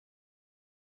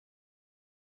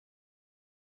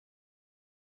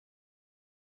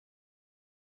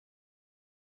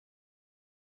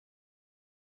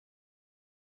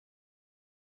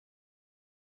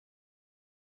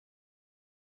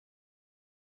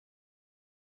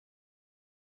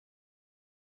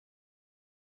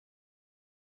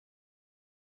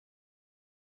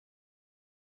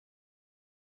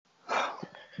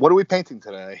What are we painting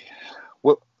today?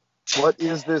 What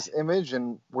is this image,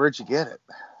 and where'd you get it?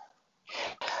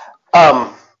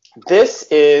 This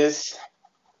is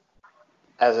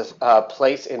as a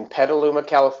place in Petaluma,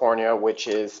 California, which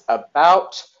is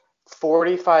about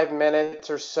 45 minutes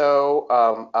or so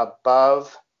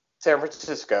above San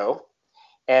Francisco.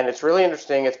 And it's really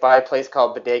interesting. It's by a place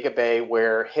called Bodega Bay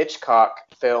where Hitchcock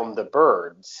filmed The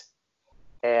Birds.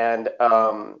 And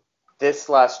this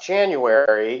last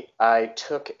January, I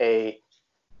took a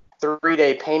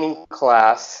 3-day painting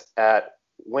class at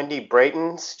Wendy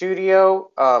Brayton's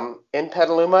studio in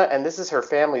Petaluma, and this is her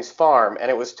family's farm, and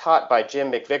it was taught by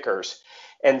Jim McVickers.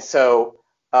 And so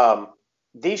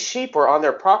these sheep were on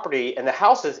their property, and the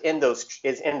house is in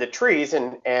the trees,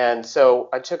 and so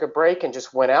I took a break and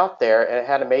just went out there, and it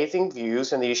had amazing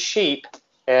views and these sheep,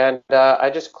 and I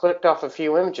just clicked off a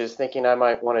few images thinking I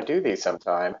might want to do these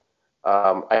sometime.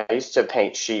 I used to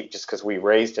paint sheep just because we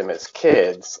raised them as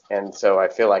kids, and so I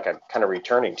feel like I'm kind of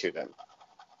returning to them.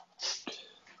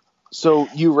 So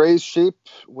you raised sheep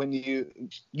when you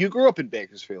grew up in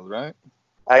Bakersfield, right?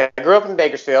 I grew up in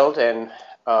Bakersfield, and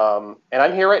I'm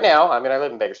here right now. I mean, I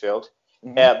live in Bakersfield,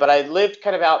 but I lived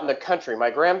kind of out in the country. My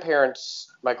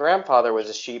grandfather was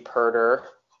a sheep herder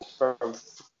from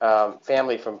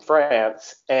family from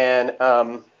France, and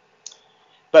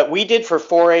but we did for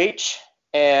 4-H,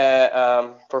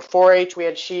 and for 4-H we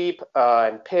had sheep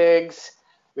and pigs.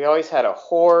 We always had a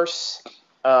horse.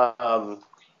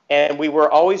 And we were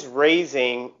always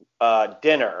raising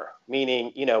dinner,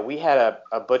 meaning, we had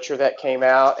a butcher that came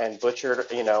out and butchered,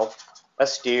 a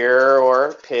steer or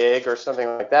a pig or something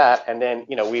like that. And then,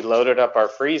 we loaded up our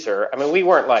freezer. I mean, we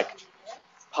weren't like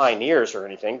pioneers or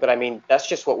anything, but I mean, that's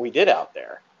just what we did out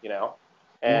there,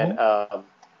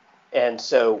 And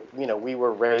so, we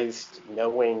were raised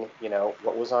knowing,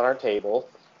 what was on our table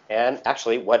and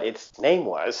actually what its name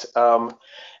was.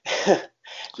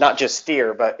 Not just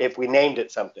steer, but if we named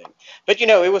it something. But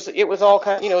it was all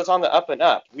kind of, it was on the up and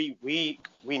up. We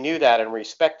knew that and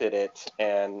respected it,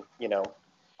 and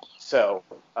so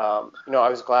I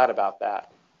was glad about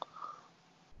that.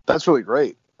 That's really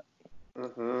great.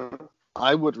 Mm-hmm.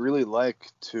 I would really like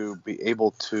to be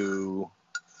able to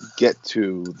get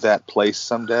to that place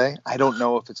someday. I don't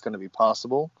know if it's going to be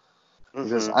possible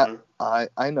because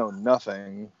I know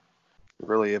nothing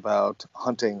really about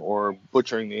hunting or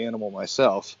butchering the animal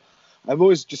myself. I've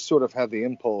always just sort of had the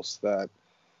impulse that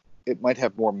it might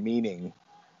have more meaning,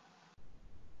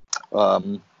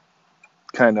 kind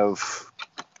of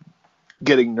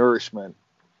getting nourishment,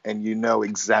 and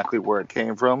exactly where it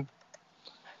came from.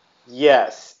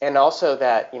 Yes, and also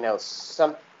that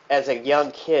some as a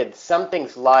young kid,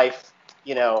 something's life,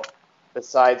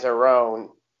 besides our own,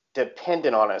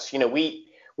 dependent on us.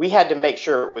 We had to make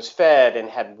sure it was fed and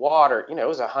had water. It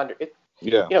was 100.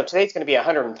 Yeah. Today's going to be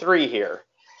 103 here,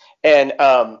 and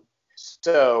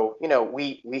so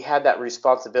we had that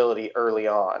responsibility early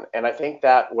on, and I think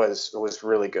that was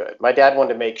really good. My dad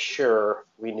wanted to make sure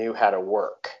we knew how to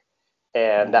work,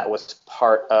 and that was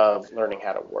part of learning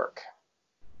how to work.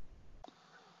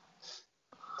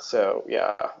 So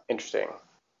yeah, interesting.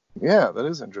 Yeah, that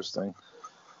is interesting.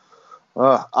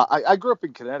 I grew up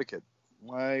in Connecticut.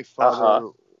 My father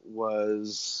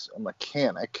was a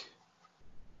mechanic,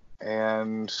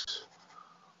 and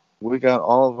we got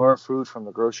all of our food from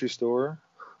the grocery store.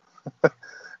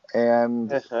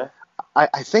 And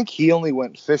I think he only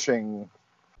went fishing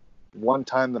one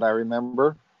time that I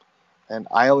remember, and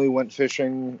I only went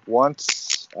fishing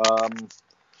once. A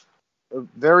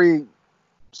very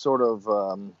sort of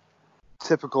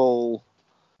typical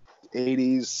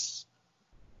 80s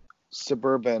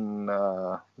suburban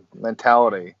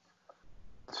mentality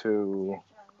to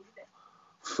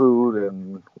food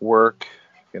and work,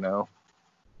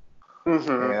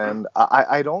 And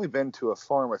I'd only been to a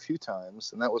farm a few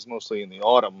times, and that was mostly in the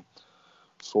autumn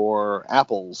for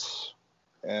apples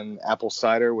and apple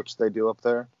cider, which they do up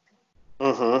there.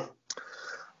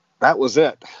 That was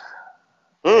it.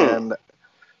 And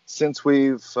since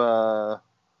we've been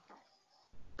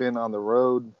on the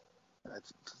road, I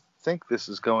think this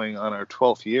is going on our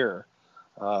 12th year.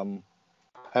 Been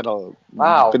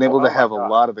able to have a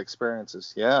lot of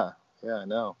experiences. Yeah, I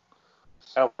know.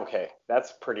 Oh, okay,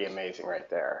 that's pretty amazing right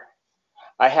there.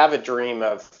 I have a dream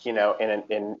of,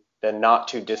 in the not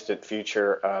too distant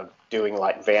future of doing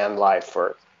like van life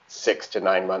for 6 to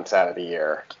 9 months out of the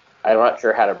year. I'm not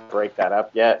sure how to break that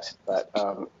up yet, but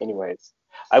anyways,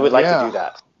 I would like to do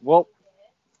that. Well,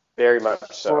 very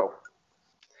much so.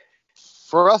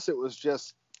 For us, it was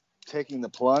just taking the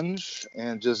plunge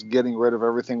and just getting rid of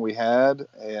everything we had,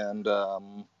 and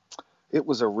it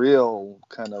was a real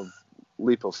kind of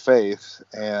leap of faith,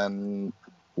 and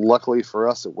luckily for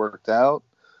us, it worked out.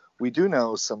 We do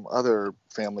know some other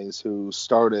families who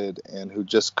started and who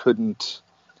just couldn't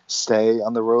stay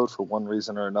on the road for one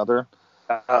reason or another.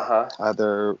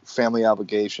 Either family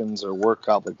obligations or work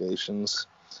obligations.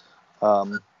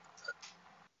 But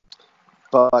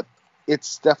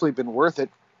it's definitely been worth it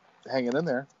hanging in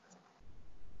there.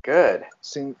 Good.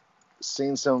 Seen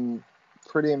some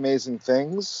pretty amazing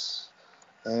things.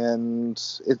 And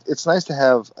it's nice to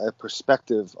have a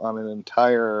perspective on an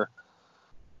entire,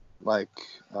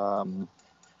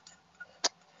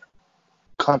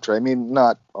 country. I mean,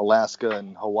 not Alaska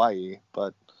and Hawaii,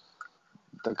 but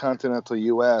the continental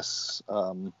U.S.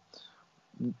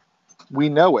 We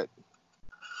know it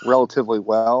relatively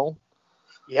well.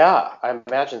 Yeah, I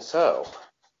imagine so.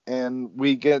 And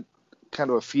we get kind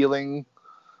of a feeling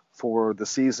for the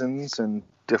seasons in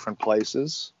different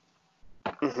places.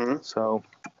 Mm-hmm. So.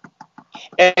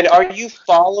 And are you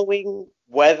following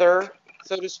weather,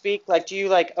 so to speak? Like, do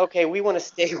you okay, we want to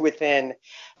stay within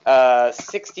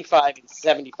 65 and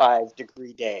 75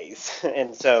 degree days.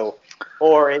 And so,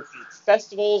 or is it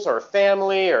festivals or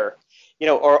family or,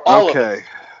 or all of it? Okay.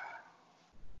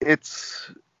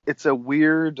 It's a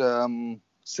weird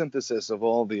synthesis of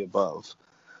all the above.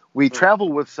 We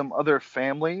travel with some other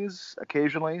families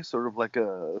occasionally, sort of like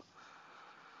a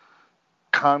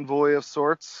convoy of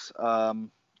sorts.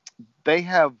 They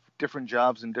have different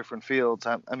jobs in different fields.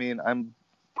 I mean, I'm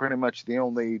pretty much the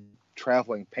only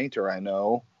traveling painter I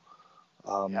know.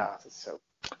 Yeah, so.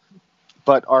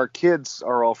 But our kids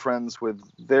are all friends with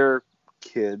their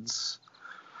kids.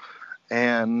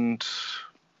 And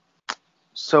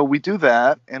so we do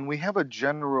that, and we have a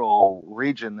general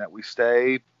region that we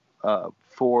stay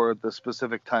for the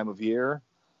specific time of year.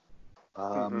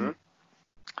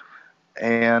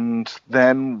 And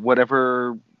then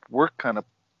whatever work kind of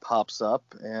pops up.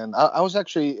 And I was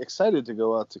actually excited to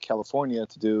go out to California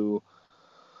to do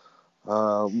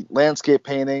landscape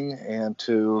painting and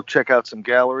to check out some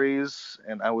galleries.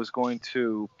 And I was going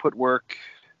to put work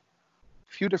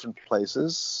a few different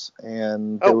places.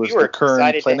 And there was the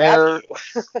Kern Plein Air.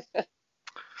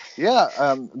 Yeah,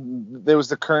 there was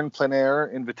the Kern Plein Air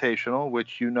Invitational,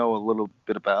 which you know a little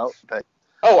bit about.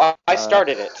 I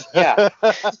started it. Yeah.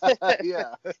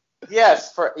 Yeah.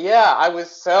 Yes, I was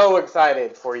so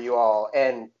excited for you all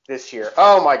and this year.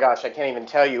 Oh my gosh, I can't even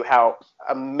tell you how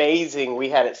amazing we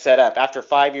had it set up. After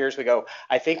 5 years, we go,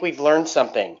 I think we've learned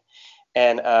something.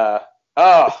 And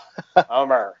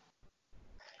bummer.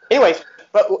 Anyways,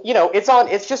 but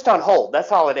it's just on hold.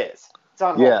 That's all it is. It's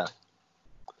on hold. Yeah.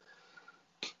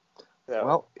 So,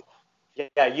 well,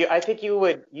 yeah, I think you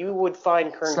would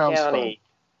find Kern County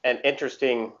fun. an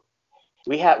interesting.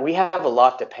 We have a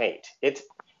lot to paint.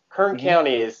 Kern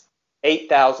County is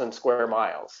 8,000 square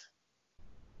miles.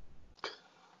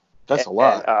 That's a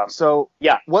lot. So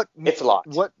yeah, it's a lot.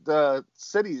 What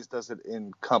cities does it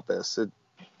encompass?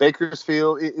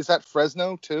 Bakersfield, is that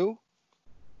Fresno too?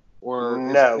 Or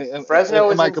no, Fresno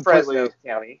is in Fresno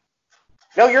County.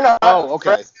 No, you're not. Oh,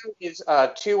 okay. Fresno is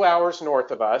 2 hours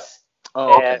north of us.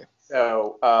 Oh, okay. And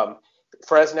so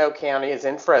Fresno County is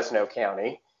in Fresno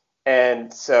County.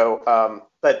 And so,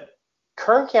 but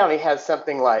Kern County has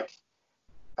something like,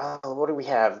 what do we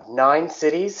have? 9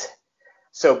 cities.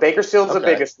 So Bakersfield's the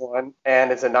biggest one,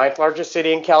 and it's the 9th largest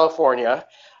city in California.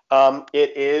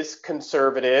 It is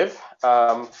conservative,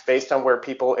 based on where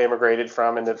people immigrated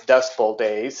from in the Dust Bowl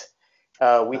days.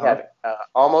 We had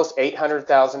almost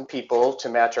 800,000 people to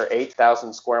match our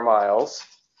 8,000 square miles.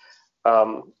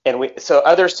 So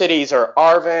other cities are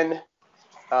Arvin,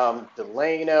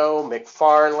 Delano,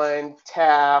 McFarland,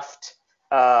 Taft,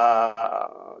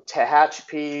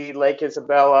 Tehachapi, Lake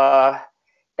Isabella,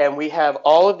 and we have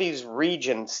all of these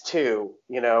regions too.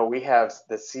 We have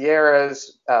the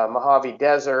Sierras, Mojave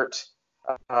Desert,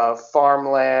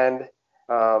 farmland,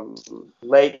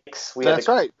 lakes. That's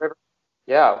right. River.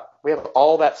 Yeah, we have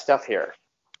all that stuff here.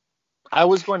 I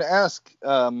was going to ask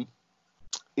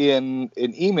in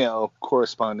email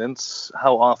correspondence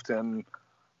how often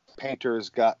painters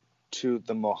got to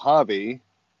the Mojave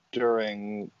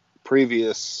during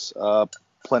previous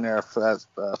plein air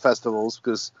festivals,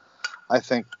 because I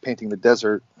think painting the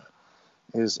desert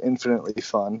is infinitely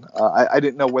fun. I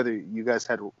didn't know whether you guys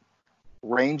had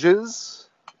ranges.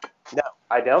 No,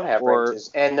 I don't have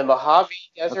ranges. And the Mojave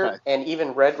Desert and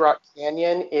even Red Rock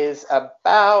Canyon is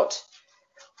about,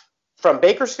 from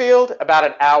Bakersfield, about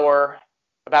an hour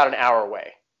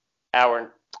away. Hour and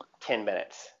 10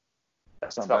 minutes.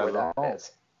 That's not bad at all.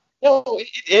 Is. No,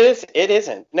 it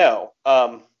isn't. No.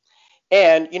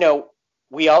 And,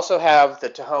 we also have the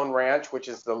Tejon Ranch, which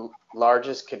is the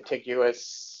largest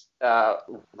contiguous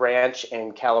ranch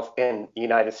in the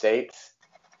United States.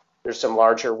 There's some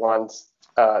larger ones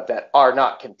that are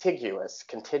not contiguous,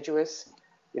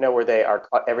 where they are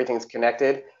everything's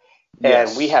connected.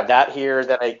 And we Yes. have that here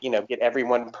that I, get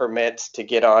everyone permits to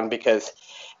get on because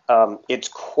it's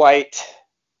quite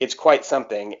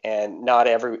something, and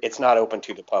it's not open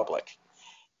to the public.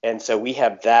 And so we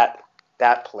have that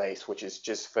place, which is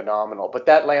just phenomenal. But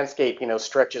that landscape,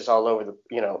 stretches all over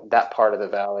that part of the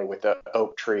valley with the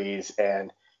oak trees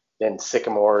and then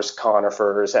sycamores,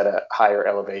 conifers at a higher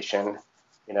elevation.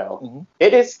 Mm-hmm.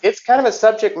 It's kind of a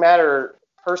subject matter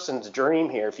person's dream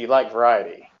here if you like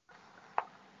variety.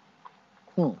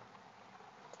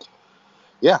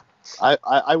 Yeah,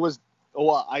 I was.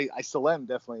 Well, I still am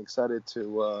definitely excited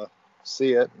to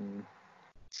see it and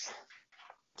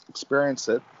experience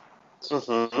it.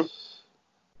 Mm-hmm.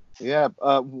 Yeah,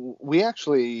 we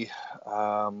actually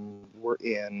were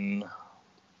in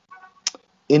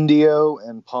Indio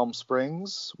and Palm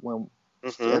Springs when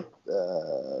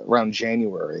around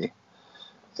January,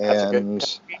 That's a good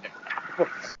and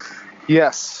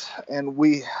yes, and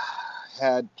we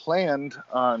had planned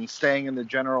on staying in the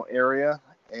general area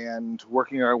and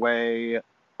working our way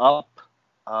up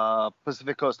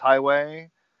Pacific Coast Highway,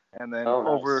 and then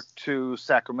over to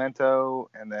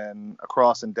Sacramento, and then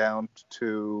across and down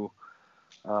to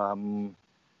around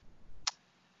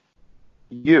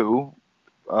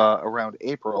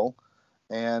April.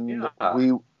 And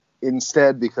we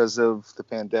instead, because of the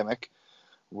pandemic,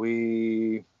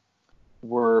 we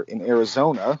were in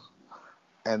Arizona,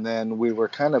 and then we were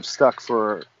kind of stuck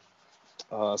for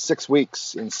 6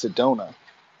 weeks in Sedona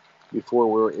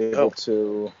before we were able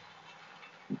to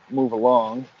move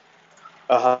along.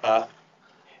 That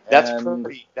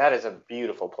is a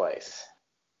beautiful place.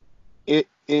 It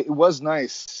was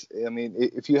nice. I mean,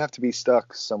 if you have to be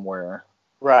stuck somewhere.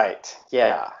 Right.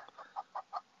 Yeah.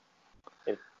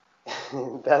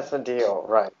 That's the deal.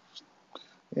 Right.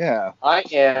 Yeah. I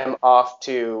am off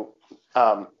to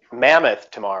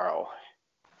Mammoth tomorrow.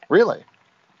 Really?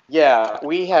 Yeah,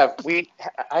 we have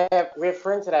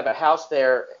friends that have a house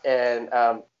there, and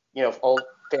old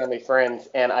family friends,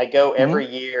 and I go every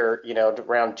year,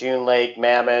 around June Lake,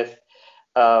 Mammoth,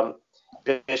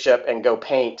 Bishop, and go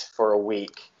paint for a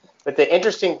week. But the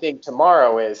interesting thing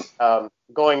tomorrow is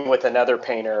going with another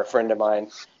painter, a friend of mine,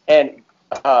 and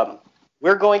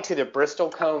we're going to the Bristol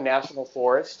Cone National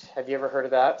Forest. Have you ever heard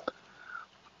of that?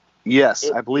 Yes,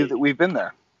 I believe that we've been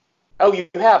there. Oh, you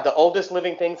have? The oldest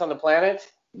living things on the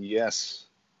planet? Yes.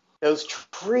 Those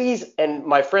trees, and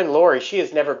my friend Lori, she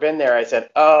has never been there. I said,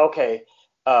 oh, okay,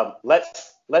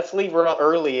 let's leave real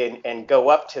early and go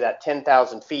up to that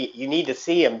 10,000 feet. You need to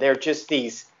see them. They're just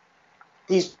these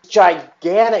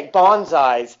gigantic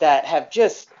bonsais that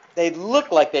they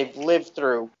look like they've lived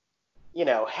through,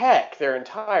 heck, their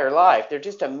entire life. They're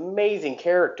just amazing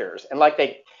characters. And my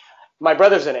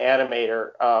brother's an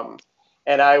animator,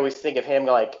 and I always think of him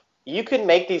like, you can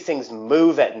make these things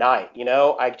move at night,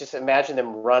 I just imagine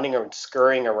them running or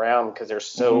scurrying around because they're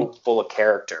so full of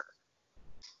character.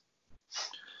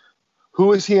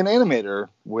 Who is he an animator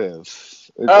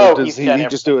with? Does he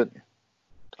just do it?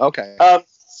 Okay.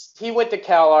 He went to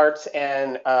CalArts,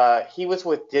 and he was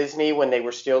with Disney when they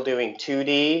were still doing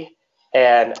 2D,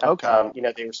 and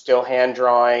they were still hand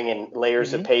drawing and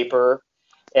layers of paper.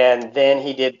 And then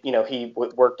he did, he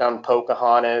worked on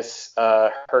Pocahontas,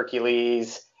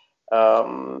 Hercules,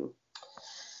 cool.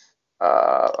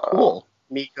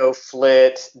 Miko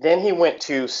Flit. Then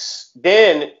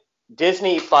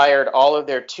Disney fired all of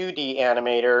their 2D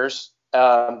animators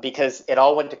because it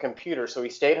all went to computer. So he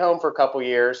stayed home for a couple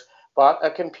years, bought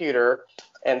a computer,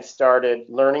 and started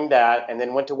learning that, and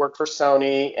then went to work for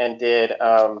Sony and did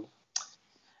Kung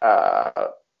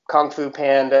Fu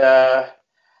Panda,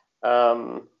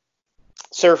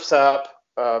 Surf's Up,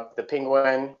 the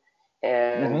Penguin,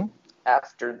 and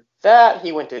after that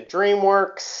he went to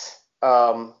DreamWorks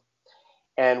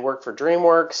and worked for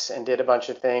DreamWorks and did a bunch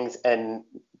of things, and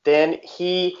then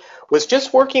he was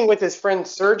just working with his friend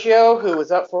Sergio, who was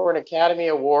up for an Academy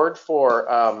Award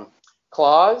for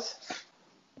Claws.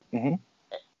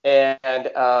 And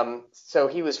so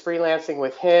he was freelancing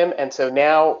with him, and so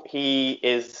now he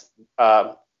is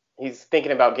he's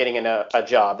thinking about getting a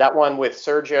job. That one with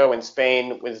Sergio in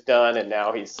Spain was done, and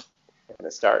now he's going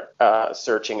to start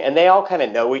searching. And they all kind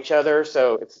of know each other,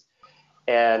 so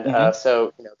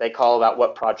so they call about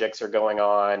what projects are going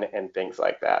on and things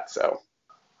like that. So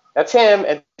that's him.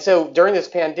 And so during this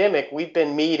pandemic, we've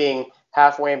been meeting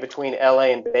halfway in between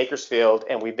LA and Bakersfield,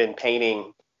 and we've been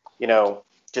painting,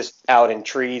 just out in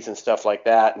trees and stuff like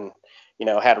that, and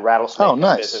had rattlesnake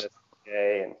visit us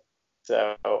today, and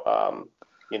so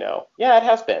yeah, it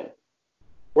has been.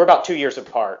 We're about 2 years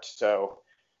apart, so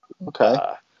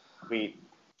we've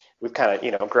kind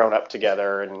of, grown up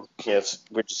together, and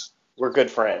we're good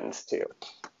friends too.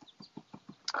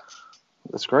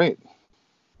 That's great.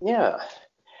 Yeah.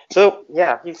 So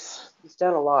yeah, he's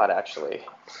done a lot actually.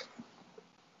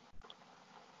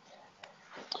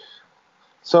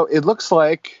 So it looks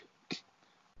like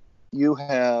you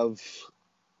have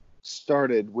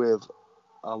started with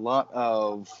a lot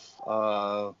of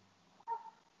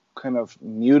kind of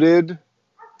muted.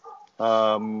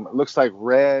 Looks like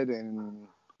red and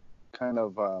kind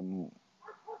of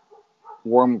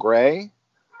warm gray.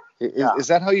 Is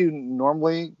that how you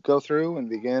normally go through and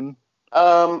begin?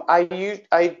 I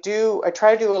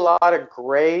try to do a lot of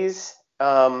grays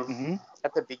Mm-hmm.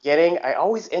 at the beginning. I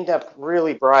always end up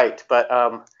really bright, but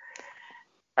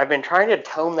I've been trying to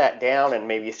tone that down and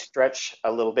maybe stretch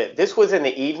a little bit. This was in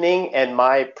the evening, and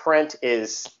my print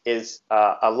is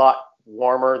a lot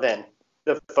warmer than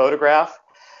the photograph.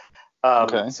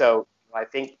 Okay. So I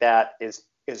think that is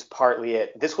partly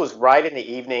it. This was right in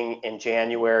the evening in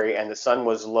January, and the sun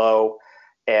was low,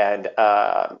 and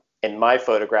in my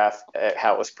photograph,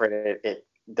 how it was printed,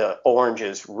 the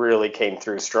oranges really came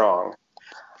through strong.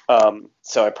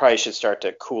 So I probably should start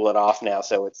to cool it off now,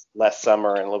 so it's less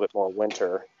summer and a little bit more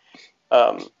winter.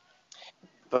 I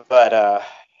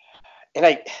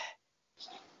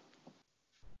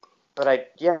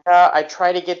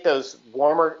try to get those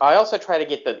warmer. I also try to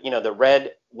get the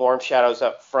red warm shadows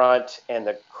up front and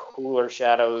the cooler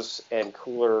shadows and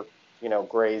cooler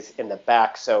grays in the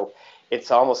back. So it's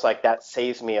almost like that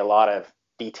saves me a lot of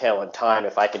detail and time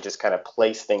if I can just kind of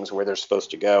place things where they're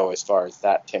supposed to go as far as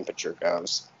that temperature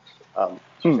goes. I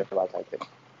feel like I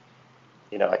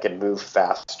could move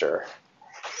faster.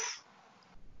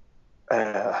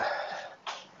 Yeah.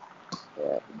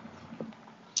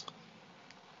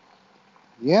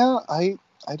 Yeah, I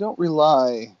don't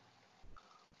rely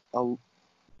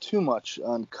too much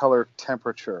on color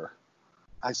temperature.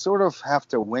 I sort of have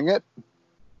to wing it.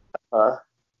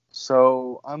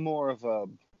 So I'm more of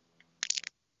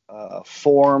a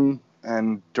form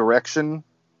and direction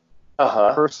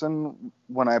person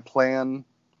when I plan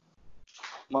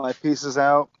my pieces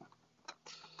out.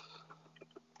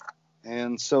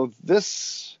 And so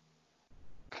this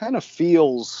kind of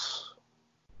feels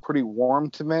pretty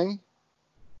warm to me.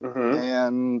 Mm-hmm.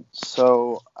 And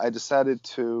so I decided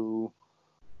to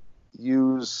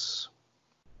use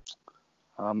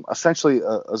essentially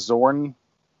a Zorn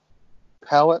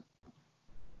palette.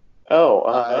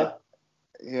 Oh,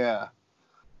 yeah.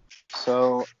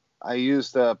 So I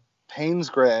used Payne's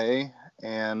Gray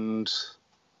and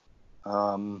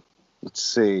let's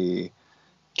see,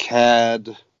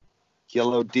 CAD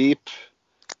Yellow Deep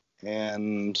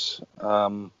and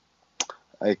a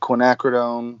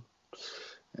quinacridone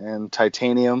and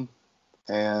titanium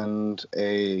and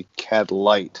a CAD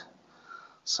Light.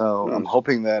 So I'm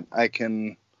hoping that I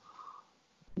can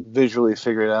visually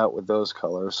figure it out with those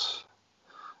colors.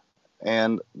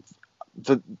 And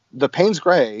the Payne's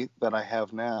Gray that I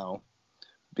have now,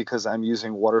 because I'm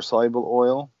using water-soluble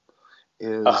oil,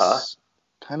 is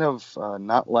kind of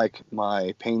not like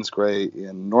my Payne's Gray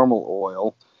in normal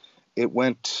oil. It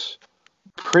went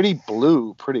pretty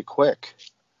blue pretty quick.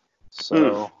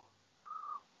 So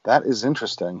that is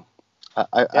interesting.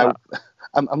 I'm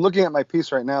looking at my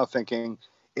piece right now thinking,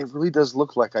 it really does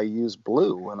look like I use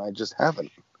blue, and I just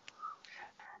haven't.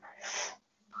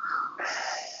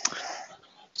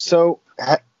 So,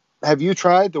 have you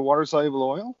tried the water-soluble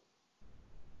oil?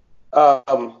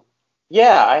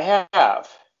 Yeah, I have,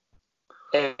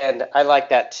 and I like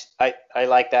that. I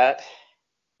like that.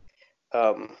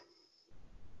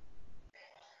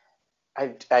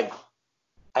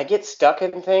 I get stuck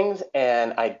in things,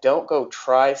 and I don't go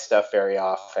try stuff very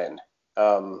often.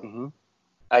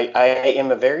 I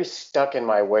am a very stuck in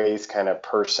my ways kind of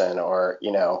person, or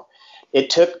it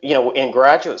took in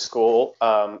graduate school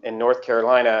in North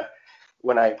Carolina,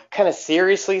 when I kind of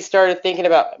seriously started thinking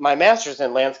about my master's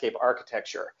in landscape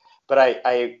architecture, but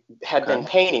I had been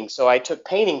painting, so I took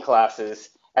painting classes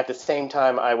at the same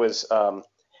time I was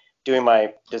doing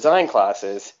my design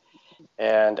classes,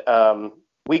 and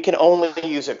we can only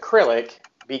use acrylic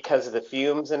because of the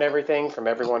fumes and everything from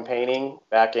everyone painting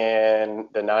back in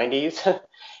the 90s.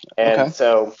 And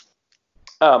so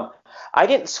I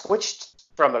didn't switch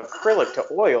from acrylic to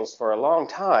oils for a long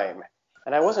time.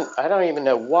 And I don't even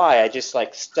know why. I just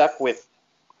stuck with,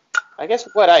 I guess,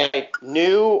 what I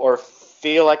knew or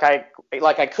feel like I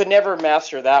could never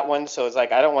master that one. So it's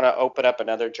like, I don't want to open up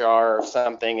another jar or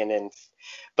something.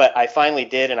 But I finally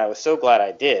did, and I was so glad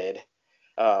I did.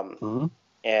 But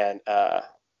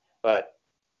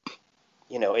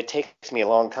it takes me a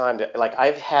long time to, like,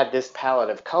 I've had this palette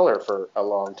of color for a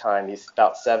long time, these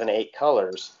about 7, 8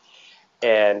 colors.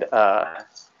 And,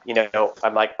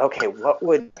 I'm like, okay, what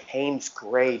would Payne's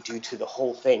gray do to the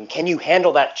whole thing? Can you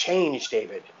handle that change,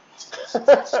 David?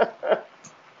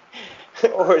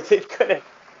 Or is it gonna,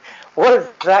 what is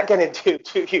that gonna do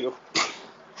to you?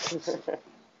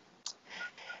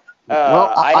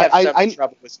 Well, I have some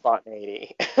trouble with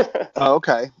spontaneity. Oh,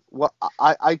 okay. Well,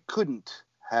 I couldn't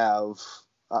have.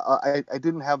 I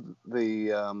didn't have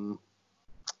the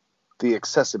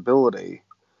accessibility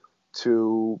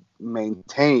to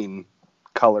maintain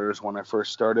colors when I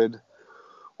first started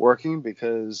working,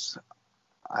 because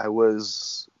I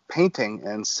was painting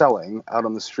and selling out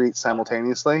on the street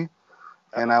simultaneously,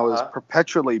 and I was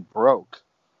perpetually broke.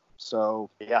 So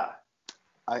Yeah.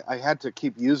 I had to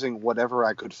keep using whatever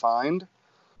I could find.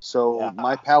 So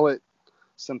my palette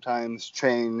sometimes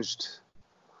changed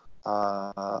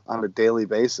on a daily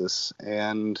basis,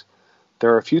 and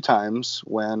there are a few times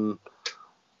when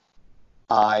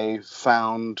I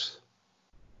found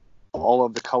all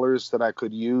of the colors that I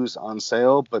could use on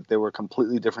sale, but they were a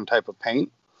completely different type of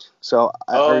paint. So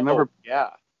I remember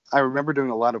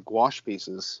doing a lot of gouache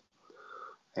pieces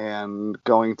and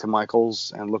going to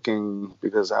Michael's and looking,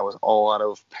 because I was all out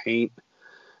of paint.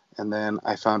 And then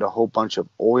I found a whole bunch of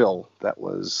oil that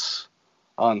was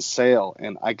on sale,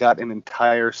 and I got an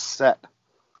entire set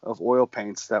of oil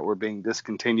paints that were being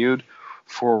discontinued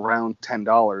for around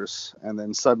 $10. And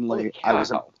then suddenly I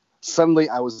was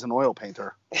an oil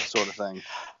painter, sort of thing.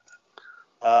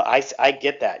 I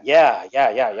get that. Yeah.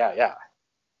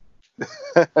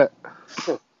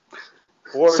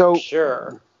 For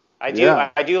sure. I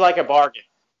do like a bargain.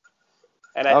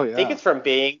 And I think it's from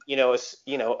being, a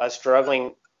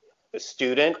struggling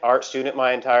art student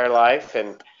my entire life,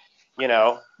 and,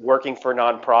 working for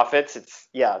nonprofits.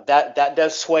 That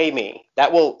does sway me.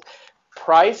 That will,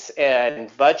 price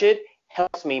and budget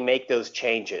helps me make those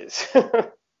changes.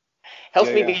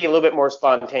 Helps me be a little bit more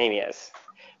spontaneous,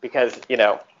 because,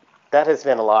 that has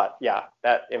been a lot. Yeah,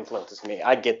 that influences me.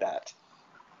 I get that.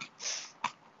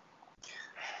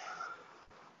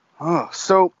 Oh,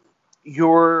 so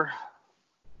your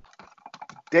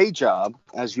day job,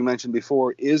 as you mentioned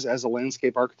before, is as a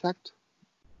landscape architect?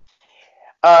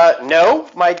 No,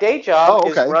 my day job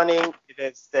is running.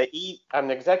 I'm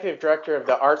the executive director of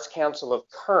the Arts Council of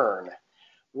Kern,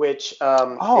 which is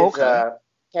a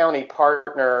county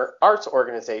partner arts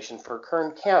organization for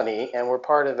Kern County, and we're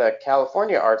part of the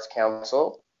California Arts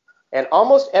Council, and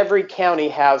almost every county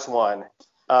has one.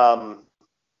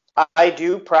 I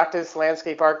do practice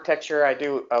landscape architecture. I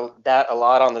do that a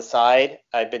lot on the side.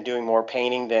 I've been doing more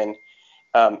painting than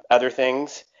other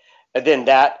things than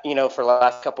that, for the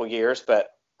last couple of years,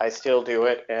 but I still do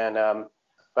it. And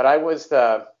but I was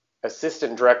the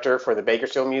assistant director for the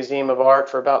Bakersfield Museum of Art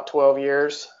for about 12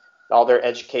 years, all their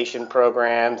education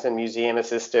programs and museum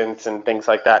assistants and things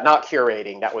like that. Not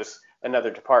curating, that was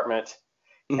another department.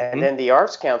 Mm-hmm. And then the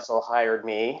Arts Council hired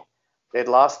me. They'd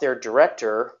lost their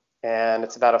director, and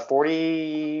it's about a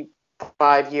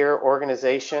 45-year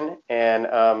organization.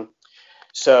 And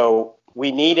so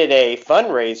we needed a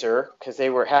fundraiser, because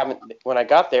when I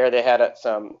got there, they had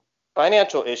some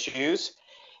financial issues.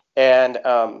 And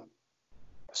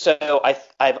so I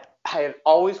had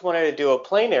always wanted to do a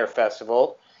plein air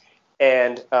festival,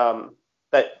 and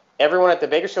but everyone at the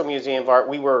Bakersfield Museum of Art,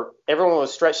 everyone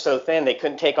was stretched so thin they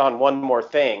couldn't take on one more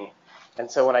thing. And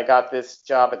so when I got this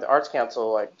job at the Arts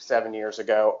Council like 7 years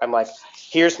ago, I'm like,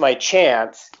 here's my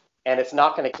chance, and it's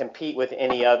not going to compete with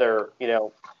any other,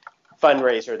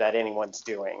 fundraiser that anyone's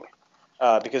doing,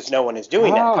 because no one is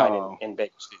doing that kind in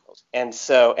Bakersfield. And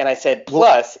I said,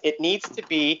 plus it needs to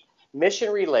be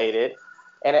mission related,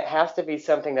 and it has to be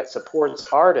something that supports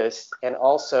artists and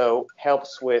also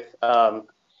helps with, I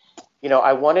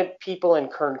wanted people in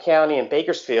Kern County and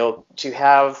Bakersfield to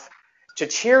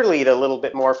cheerlead a little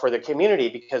bit more for the community,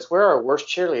 because we're our worst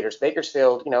cheerleaders.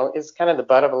 Bakersfield, is kind of the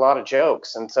butt of a lot of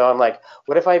jokes. And so I'm like,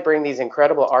 what if I bring these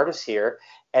incredible artists here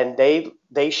and they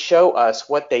show us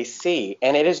what they see?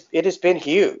 And it has been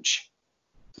huge.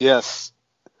 Yes.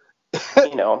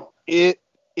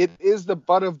 It is the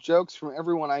butt of jokes from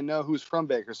everyone I know who's from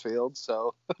Bakersfield,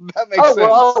 so that makes sense.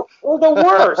 Well, the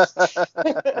worst.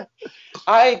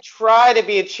 I try to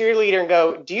be a cheerleader and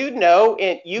go, do you know,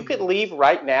 you could leave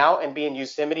right now and be in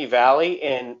Yosemite Valley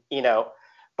in,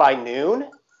 by noon.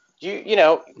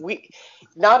 We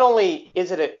not only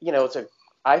is it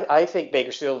I think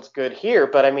Bakersfield's good here,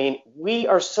 but I mean, we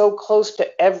are so close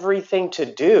to everything to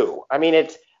do. I mean,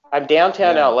 I'm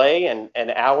downtown LA and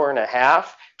an hour and a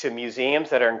half to museums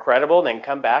that are incredible, and then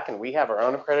come back and we have our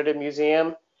own accredited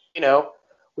museum.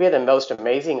 We have the most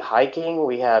amazing hiking.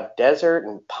 We have desert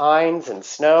and pines and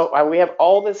snow. We have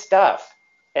all this stuff.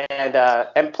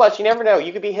 And plus, you never know.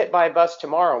 You could be hit by a bus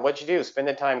tomorrow. And what you do? Spend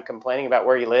the time complaining about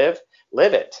where you live?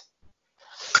 Live it.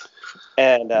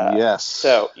 And Yes.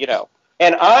 so,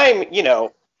 and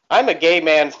I'm a gay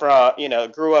man from,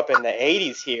 grew up in the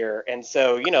 80s here. And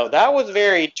so, that was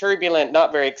very turbulent,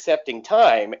 not very accepting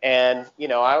time. And,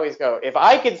 I always go, if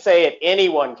I could say it,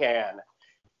 anyone can,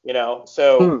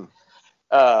 so,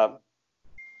 and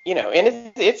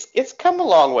it's come a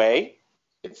long way.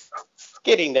 It's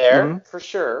getting there for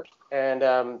sure.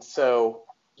 And so,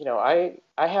 I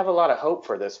have a lot of hope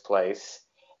for this place.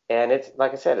 And it's,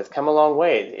 like I said, it's come a long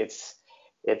way. It's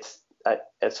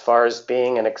as far as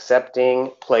being an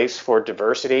accepting place for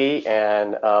diversity,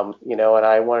 and and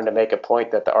I wanted to make a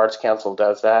point that the Arts Council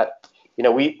does that.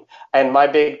 And my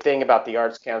big thing about the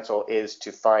Arts Council is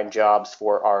to find jobs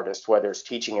for artists, whether it's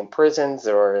teaching in prisons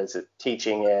or is it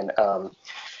teaching in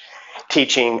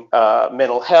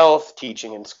mental health,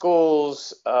 teaching in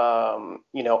schools,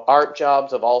 art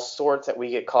jobs of all sorts that we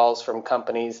get calls from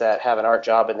companies that have an art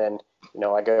job, and then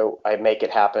I make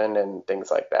it happen and things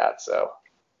like that. So,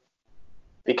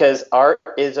 because art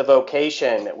is a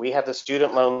vocation, we have the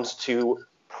student loans to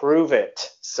prove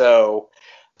it. So,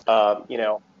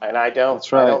 and I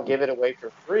don't give it away for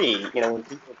free. When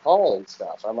people call and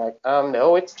stuff, I'm like,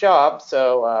 no, it's job.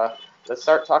 So let's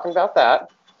start talking about that.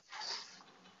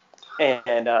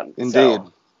 And Indeed.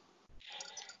 So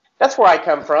that's where I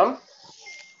come from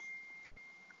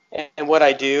and what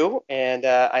I do. And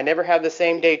I never have the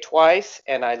same day twice,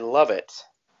 and I love it.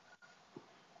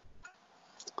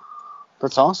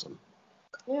 That's awesome.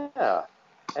 Yeah.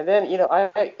 And then,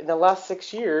 I in the last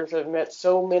 6 years, I've met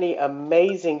so many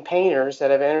amazing painters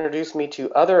that have introduced me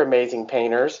to other amazing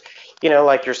painters,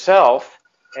 like yourself.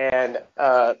 And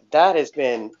that has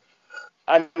been,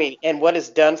 and what it's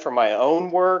done for my own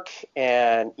work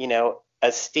and,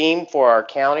 esteem for our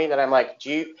county, that I'm like,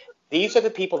 these are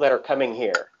the people that are coming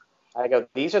here. I go,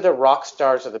 these are the rock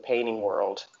stars of the painting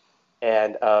world.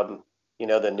 And,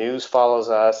 the news follows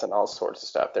us and all sorts of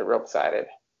stuff. They're real excited.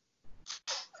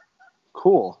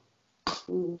 Cool.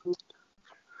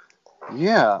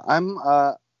 Yeah, I'm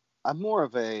more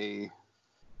of a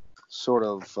sort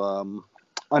of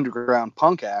underground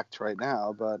punk act right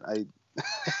now, but I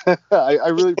I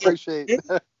really appreciate.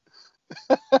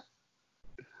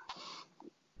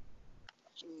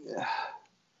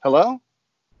 Hello?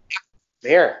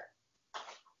 Here.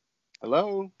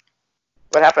 Hello?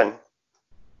 What happened?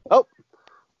 Oh,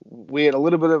 we had a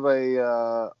little bit of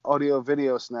a audio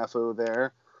video snafu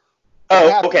there.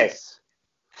 Okay.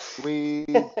 We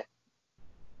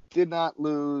did not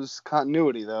lose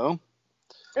continuity, though.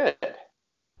 Good.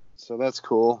 So that's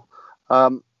cool.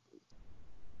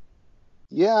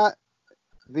 Yeah,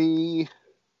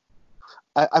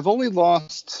 I've only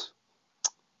lost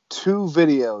 2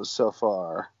 videos so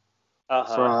far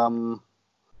from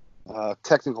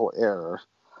technical error.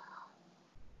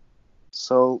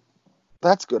 So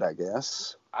that's good, I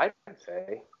guess. I'd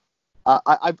say.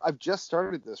 I've just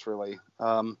started this, really.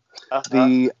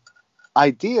 The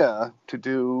idea to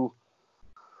do...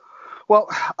 Well,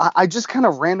 I just kind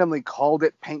of randomly called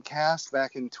it PaintCast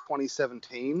back in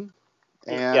 2017.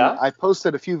 And I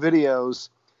posted a few videos,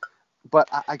 but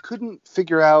I couldn't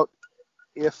figure out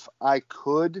if I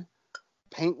could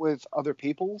paint with other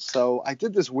people. So I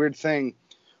did this weird thing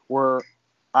where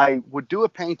I would do a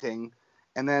painting,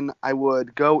 and then I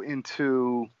would go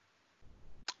into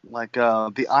like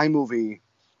the iMovie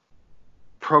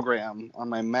program on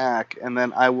my Mac, and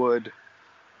then I would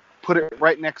put it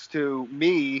right next to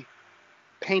me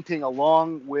painting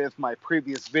along with my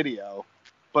previous video,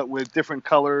 but with different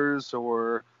colors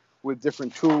or with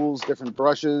different tools, different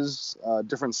brushes,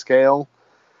 different scale.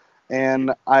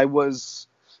 And I was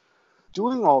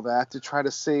doing all that to try to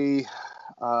see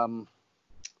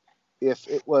if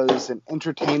it was an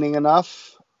entertaining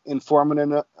enough,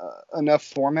 informative enough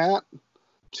format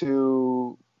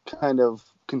to kind of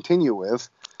continue with.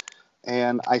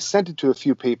 And I sent it to a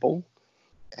few people,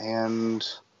 and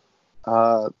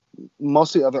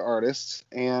mostly other artists,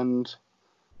 and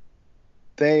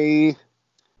they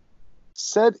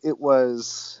said it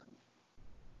was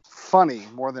funny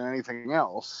more than anything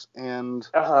else. And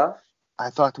I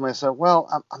thought to myself,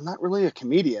 well, I'm not really a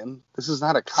comedian. This is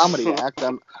not a comedy act.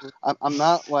 I'm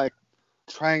not like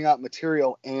trying out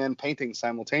material and painting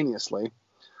simultaneously.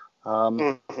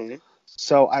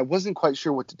 So I wasn't quite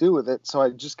sure what to do with it. So I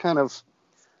just kind of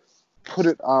put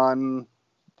it on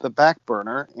the back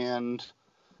burner. And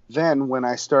then when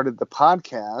I started the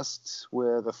podcast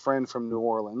with a friend from New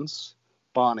Orleans,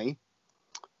 Bonnie,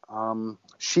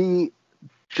 she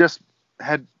just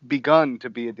had begun to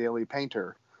be a daily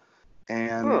painter.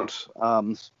 And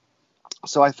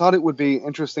so I thought it would be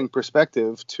interesting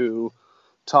perspective to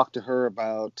talk to her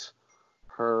about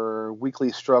her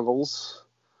weekly struggles.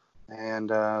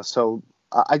 And so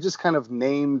I just kind of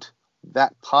named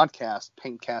that podcast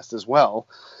PaintCast as well.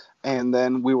 And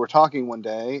then we were talking one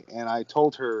day, and I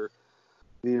told her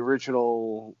the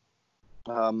original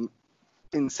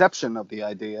inception of the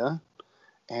idea.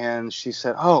 And she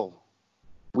said, oh,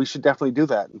 we should definitely do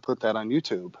that and put that on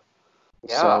YouTube.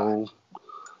 Yeah.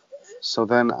 So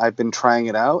then I've been trying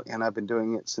it out, and I've been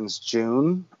doing it since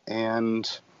June. And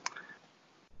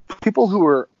people who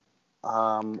are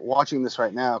watching this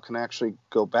right now can actually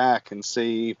go back and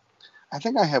see. I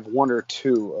think I have one or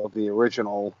two of the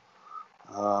original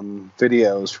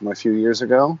videos from a few years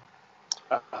ago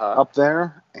up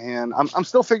there, and I'm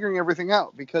still figuring everything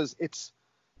out because it's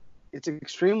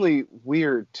extremely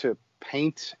weird to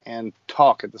paint and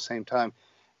talk at the same time.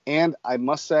 And I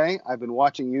must say, I've been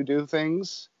watching you do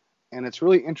things, and it's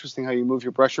really interesting how you move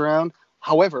your brush around.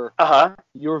 However,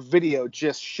 your video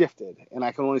just shifted, and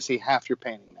I can only see half your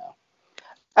painting now.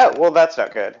 Oh, well, that's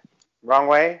not good. Wrong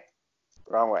way?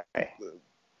 Wrong way.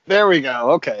 There we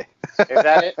go. Okay. Is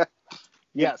that it?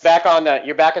 Yes.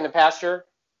 You're back in the pasture?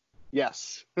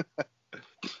 Yes.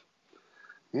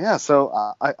 Yeah,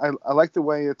 so I like the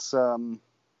way it's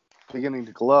beginning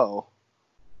to glow.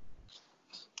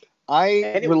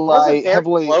 And it was a very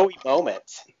glowy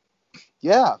moment.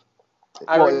 Yeah.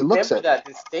 I remember that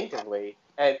distinctively.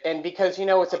 And because,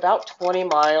 it's about 20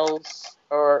 miles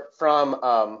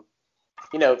from,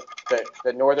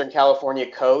 the Northern California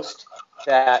coast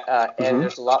and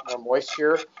there's a lot more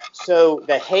moisture. So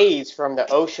the haze from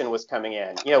the ocean was coming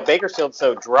in. Bakersfield's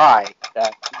so dry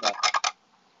that,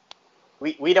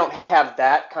 we don't have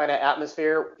that kind of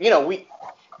atmosphere.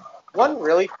 One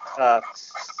really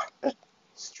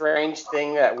strange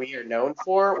thing that we are known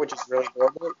for, which is really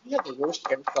horrible, we have the worst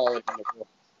air quality in the world.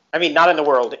 I mean, not in the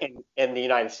world, in the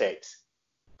United States.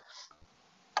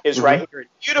 Is right here in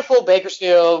beautiful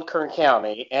Bakersfield, Kern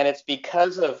County, and it's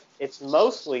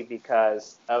mostly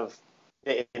because of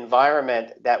the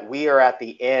environment that we are at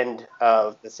the end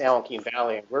of the San Joaquin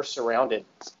Valley, and we're surrounded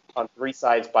on three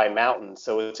sides by mountains,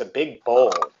 so it's a big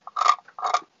bowl.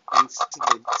 And so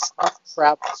stuff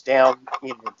travels down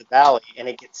the valley, and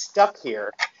it gets stuck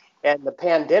here. And the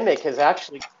pandemic has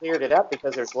actually cleared it up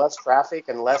because there's less traffic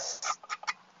and less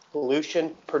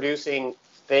pollution-producing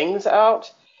things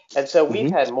out. And so we've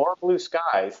had more blue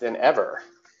skies than ever.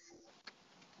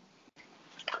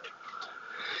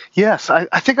 Yes, I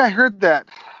think I heard that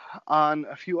on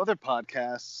a few other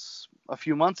podcasts a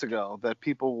few months ago, that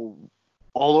people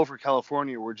all over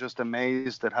California were just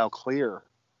amazed at how clear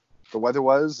the weather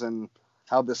was and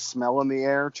how the smell in the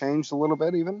air changed a little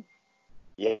bit even.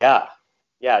 Yeah,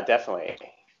 definitely.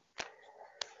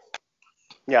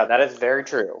 Yeah, that is very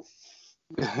true.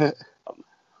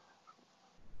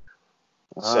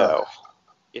 So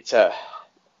it's it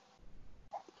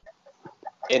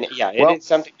is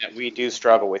something that we do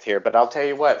struggle with here. But I'll tell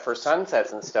you what, for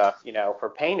sunsets and stuff, for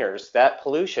painters, that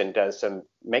pollution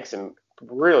makes some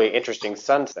really interesting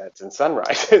sunsets and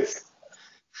sunrises.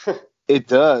 It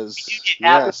does. You get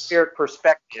atmospheric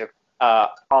perspective on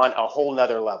a whole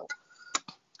nother level.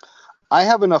 I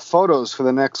have enough photos for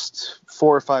the next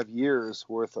 4 or 5 years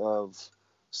worth of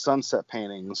sunset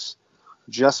paintings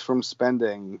just from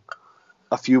spending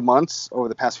a few months over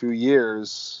the past few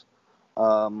years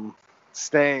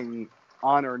staying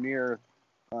on or near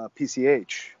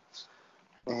PCH.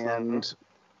 And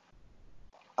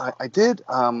I did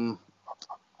a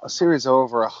series of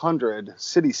over 100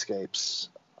 cityscapes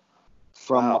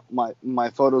from my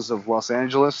photos of Los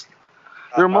Angeles.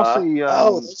 They're mostly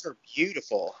those are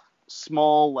beautiful.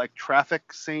 Small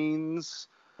traffic scenes,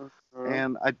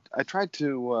 and I tried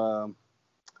to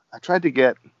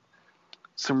get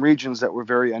some regions that were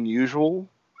very unusual,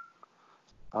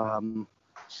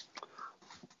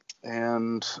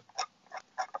 and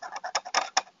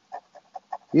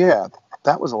yeah,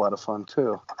 that was a lot of fun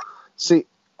too. See,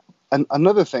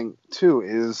 another thing too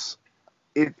is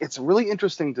it's really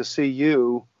interesting to see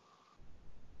you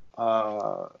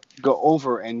go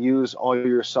over and use all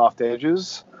your soft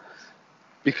edges,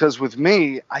 because with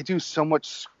me, I do so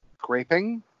much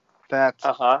scraping that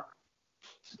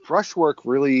brushwork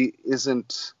really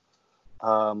isn't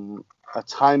a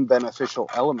time beneficial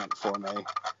element for me.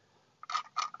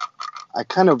 I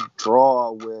kind of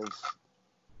draw with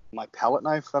my palette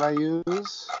knife that I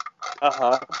use.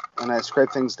 And I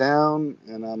scrape things down,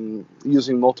 and I'm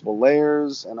using multiple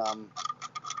layers, and I'm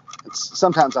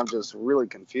sometimes I'm just really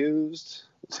confused.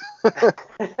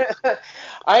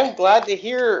 I'm glad to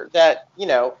hear that,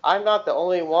 I'm not the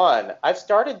only one. I've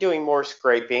started doing more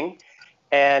scraping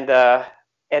and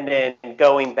then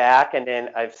going back, and then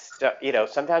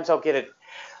sometimes I'll get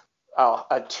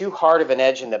a too hard of an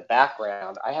edge in the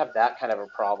background. I have that kind of a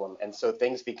problem, and so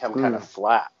things become kind of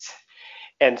flat.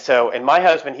 And my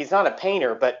husband, he's not a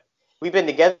painter, but we've been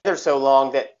together so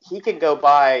long that he can go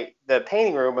by the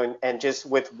painting room and just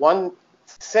with one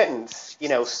sentence,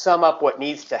 sum up what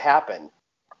needs to happen.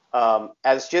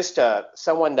 As just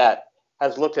someone that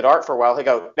has looked at art for a while, he'll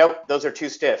go, nope, those are too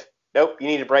stiff. Nope, you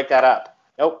need to break that up.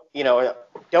 Nope,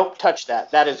 don't touch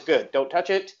that. That is good. Don't touch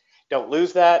it. Don't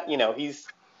lose that.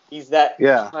 He's that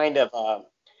kind of.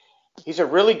 He's a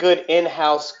really good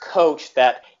in-house coach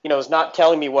that is not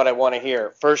telling me what I want to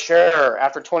hear. For sure,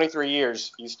 after 23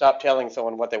 years, you stop telling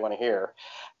someone what they want to hear,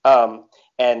 and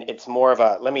it's more of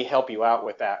a let me help you out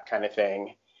with that kind of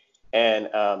thing. And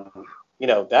that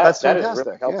is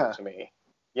really helpful to me.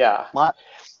 Yeah. I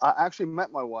actually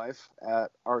met my wife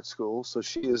at art school, so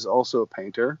she is also a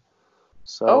painter.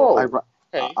 So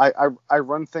I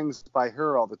run things by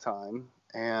her all the time,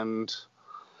 and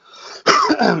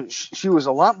she was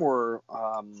a lot more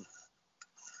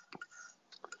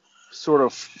sort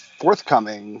of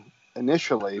forthcoming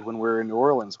initially when we were in New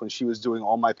Orleans, when she was doing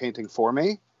all my painting for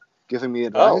me, giving me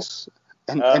advice.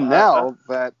 And now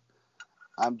that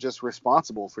I'm just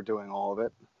responsible for doing all of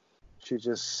it, she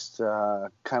just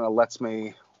kind of lets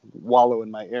me wallow in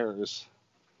my errors.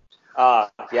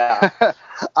 Yeah.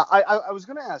 I was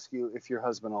going to ask you if your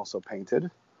husband also painted.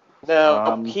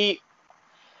 No, he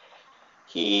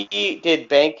did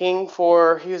banking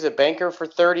he was a banker for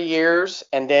 30 years,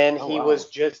 and then he was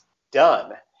just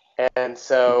done. And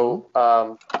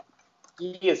so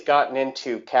he has gotten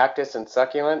into cactus and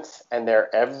succulents, and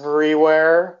they're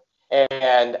everywhere.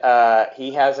 And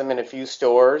he has them in a few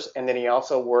stores, and then he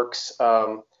also works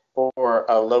for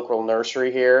a local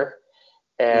nursery here.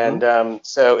 And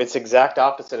so it's exact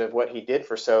opposite of what he did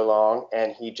for so long,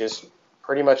 and he just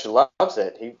pretty much loves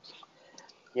it.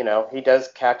 He does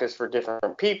cactus for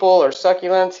different people or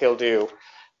succulents. He'll do,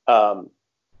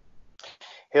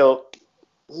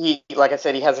 like I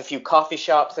said, he has a few coffee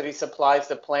shops that he supplies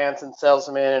the plants and sells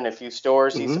them in, and a few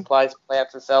stores he supplies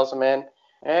plants and sells them in.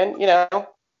 And,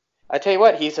 I tell you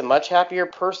what, he's a much happier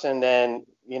person than,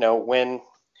 when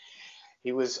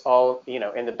he was all,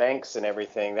 in the banks and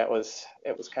everything. It was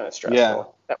kind of stressful. Yeah.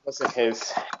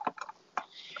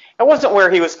 That wasn't where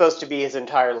he was supposed to be his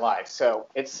entire life. So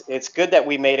it's good that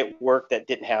we made it work that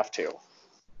didn't have to.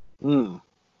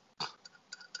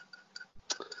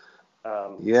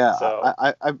 Yeah. So.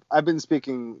 I've been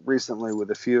speaking recently with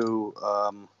a few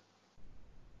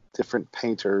different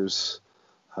painters.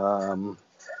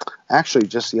 Actually,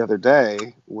 just the other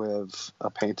day with a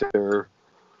painter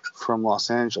from Los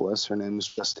Angeles. Her name is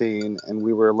Justine, and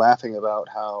we were laughing about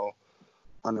how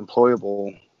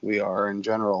unemployable we are in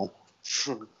general.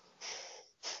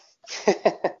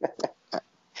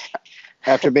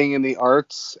 After being in the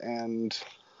arts and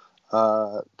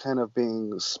kind of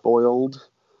being spoiled,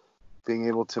 being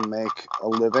able to make a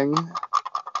living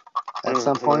at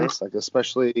some points, like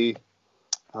especially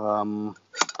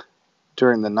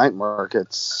during the night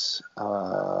markets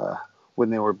when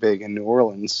they were big in New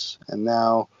Orleans, and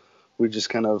now we just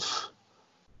kind of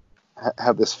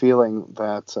have this feeling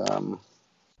that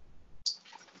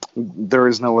there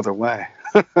is no other way.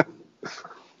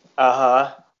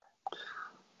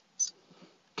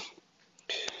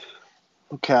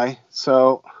 Okay,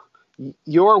 so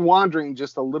you're wandering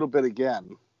just a little bit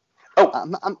again.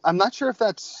 I'm not sure if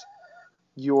that's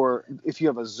if you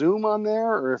have a Zoom on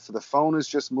there or if the phone is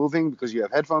just moving because you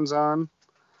have headphones on.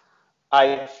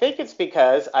 I think it's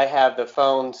because I have the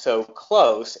phone so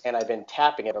close and I've been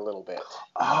tapping it a little bit.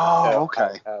 Oh, so,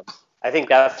 okay. I think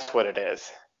that's what it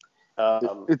is.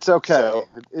 It's okay. So,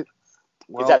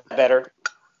 is that better?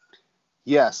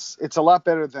 Yes, it's a lot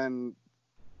better than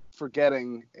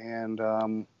forgetting and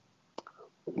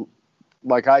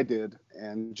like I did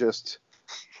and just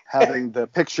having the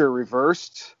picture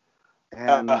reversed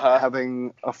and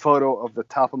having a photo of the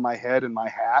top of my head and my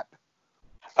hat.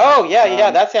 Oh,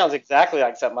 yeah, that sounds exactly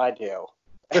like something I do.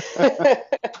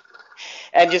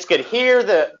 And just could hear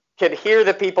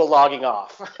the people logging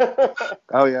off.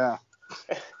 Oh, yeah.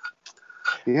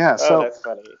 Yeah, so that's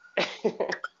funny.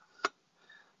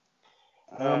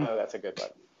 That's a good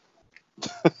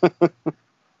one.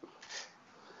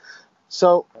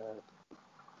 So,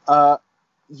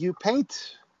 you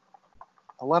paint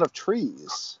a lot of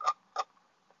trees.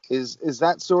 Is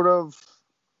that sort of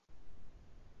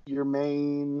your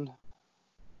main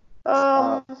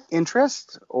Um,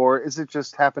 interest, or is it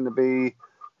just happen to be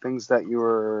things that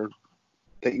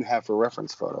you have for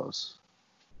reference photos?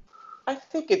 I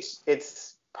think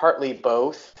it's partly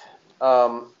both.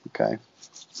 Um, Okay.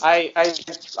 I I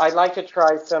I like to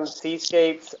try some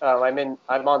seascapes. I'm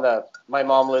on the my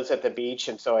mom lives at the beach,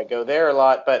 and so I go there a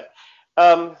lot. But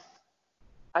um,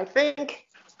 I think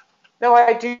no,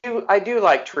 I do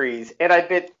like trees, and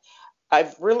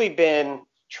I've really been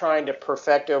trying to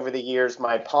perfect over the years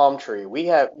my palm tree. We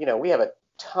have a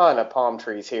ton of palm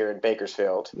trees here in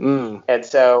Bakersfield, Mm. and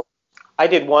so I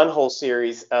did one whole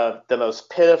series of the most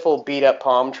pitiful beat up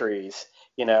palm trees,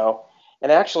 you know,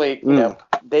 and actually, Mm.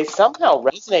 they somehow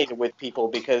resonated with people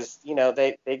because,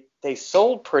 they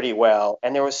sold pretty well.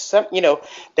 And there was some,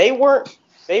 they weren't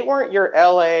they weren't your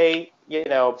LA,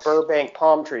 Burbank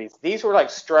palm trees. These were like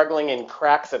struggling in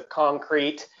cracks of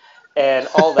concrete and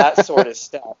all that sort of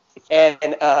stuff.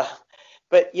 And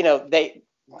but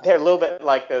they're a little bit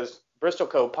like those Bristol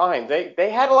Cove pines. They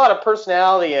had a lot of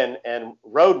personality and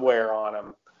road wear on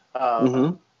them.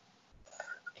 Mm-hmm.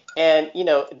 And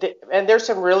and there's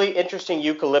some really interesting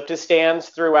eucalyptus stands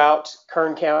throughout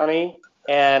Kern County.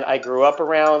 And I grew up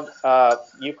around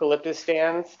eucalyptus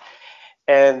stands,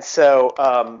 and so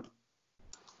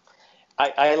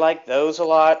I like those a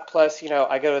lot. Plus,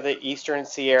 I go to the Eastern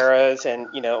Sierras, and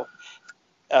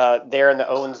there in the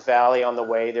Owens Valley on the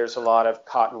way, there's a lot of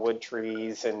cottonwood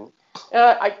trees, and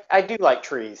I do like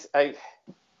trees. I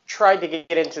tried to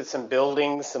get into some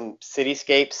buildings, some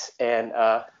cityscapes, and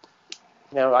I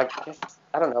guess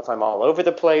I don't know if I'm all over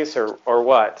the place or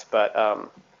what, but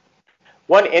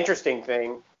one interesting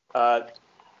thing, uh,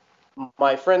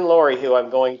 my friend Lori, who I'm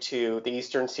going to the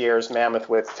Eastern Sierras Mammoth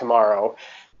with tomorrow,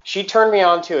 she turned me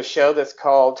on to a show that's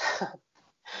called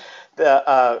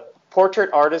the Portrait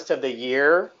Artist of the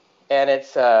Year, and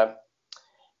it's a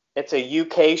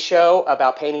UK show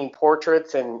about painting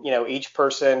portraits, and each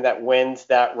person that wins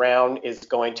that round is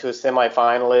going to a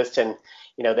semifinalist, and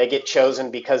they get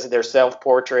chosen because of their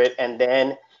self-portrait, and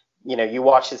then you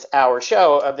watch this hour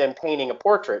show of them painting a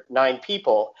portrait, 9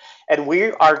 people, and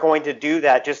we are going to do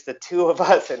that, just the two of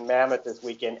us in Mammoth this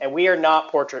weekend, and we are not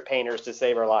portrait painters to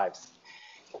save our lives,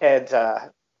 and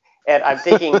I'm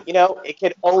thinking, it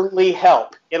could only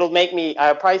help.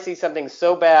 I'll probably see something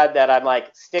so bad that I'm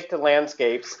like, stick to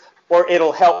landscapes, or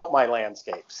it'll help my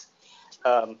landscapes.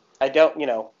 I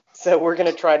don't, so we're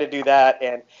going to try to do that.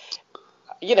 And,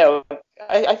 you know,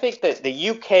 I think that the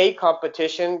UK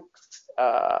competition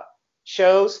uh,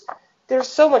 shows, they're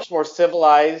so much more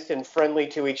civilized and friendly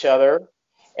to each other.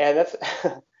 And that's,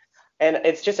 and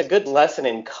it's just a good lesson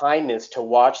in kindness to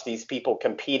watch these people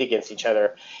compete against each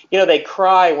other. They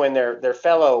cry when their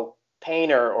fellow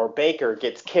painter or baker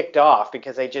gets kicked off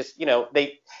because they just,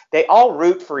 they all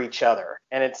root for each other,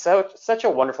 and it's such a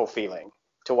wonderful feeling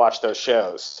to watch those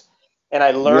shows. And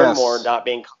I learn more Yes. not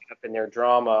being caught up in their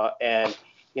drama. And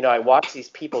I watch these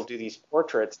people do these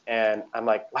portraits, and I'm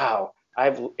like, wow, I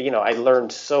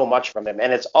learned so much from them,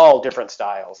 and it's all different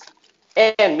styles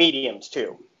and mediums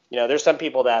too. There's some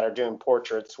people that are doing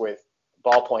portraits with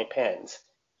ballpoint pens.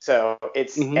 So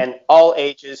it's Mm-hmm. and all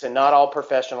ages and not all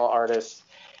professional artists.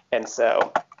 And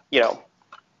so, you know,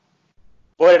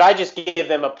 boy, did I just give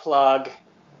them a plug.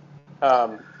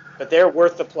 But they're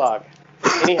worth the plug.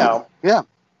 Anyhow, Yeah.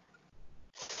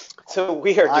 so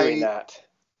we are doing I that.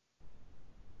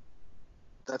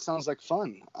 That sounds like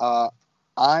fun.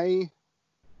 I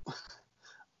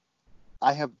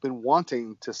I have been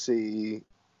wanting to see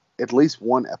at least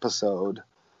one episode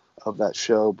of that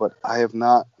show, but I have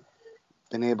not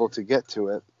been able to get to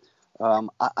it. I'm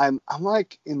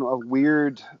like in a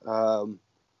weird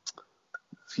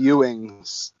viewing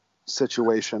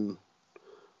situation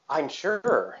I'm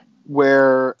sure.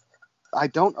 where I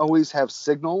don't always have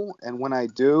signal, and when I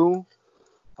do,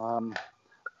 um,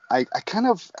 I kind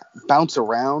of bounce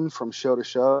around from show to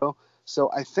show.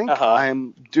 So I think Uh-huh.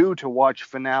 I'm due to watch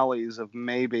finales of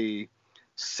maybe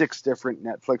 6 different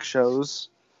Netflix shows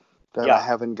that I Yeah.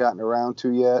 haven't gotten around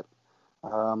to yet.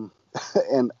 Um,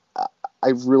 and I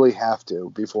really have to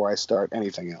before I start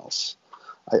anything else.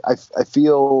 I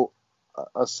feel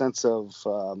a sense of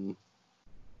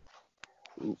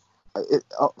it,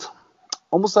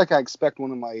 almost like I expect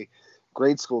one of my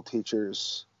grade school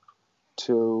teachers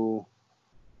to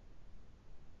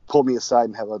pull me aside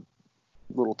and have a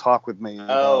little talk with me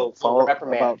Oh, little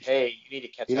reprimand. about Hey, you need to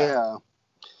catch up.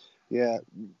 yeah.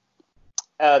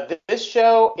 Yeah. This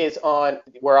show is on,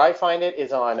 where I find it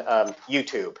is on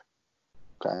YouTube.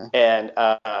 Okay. And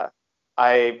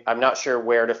I'm not sure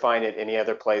where to find it any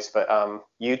other place, but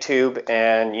YouTube,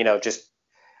 and just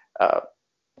uh,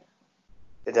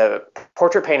 the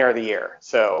portrait painter of the year.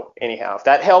 So anyhow, if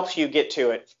that helps you get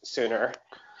to it sooner,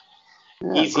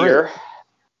 easier. Great.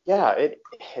 Yeah,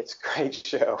 it's a great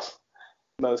show,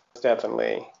 most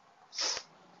definitely.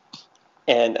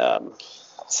 And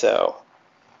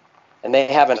and they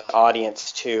have an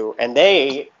audience too, and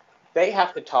they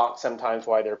have to talk sometimes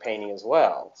while they're painting as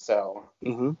well. So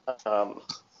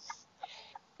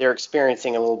they're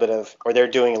experiencing a little bit of, or they're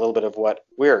doing a little bit of what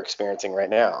we're experiencing right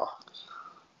now.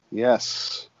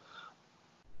 Yes.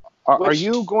 Are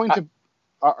you going to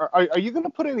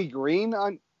put any green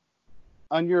on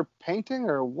your painting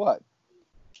or what?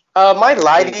 My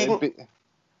lighting,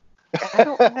 I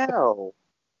don't know.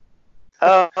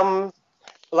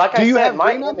 Like Do I you said, have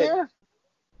green on there?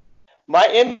 My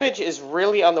image is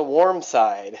really on the warm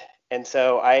side, and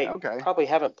so I probably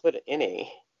haven't put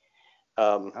any.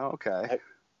 Okay.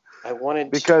 I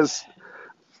wanted because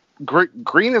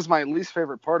green is my least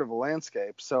favorite part of a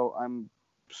landscape, so I'm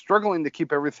struggling to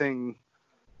keep everything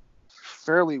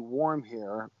fairly warm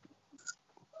here.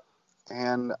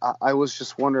 And I was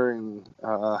just wondering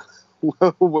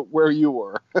where you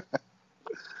were.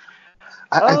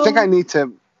 I think I need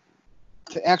to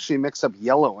actually mix up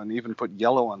yellow and even put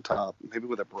yellow on top, maybe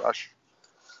with a brush.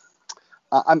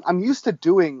 I'm used to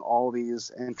doing all these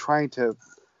and trying to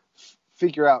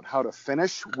figure out how to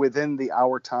finish within the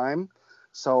hour time.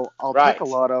 So I'll take a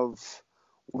lot of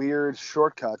weird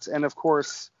shortcuts. And of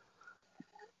course,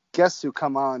 guests who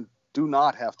come on do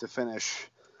not have to finish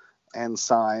and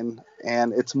sign.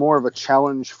 And it's more of a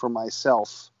challenge for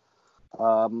myself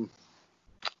to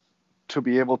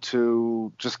be able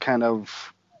to just kind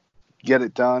of get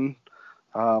it done.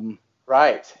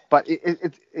 But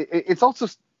it's also,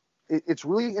 it's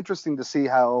really interesting to see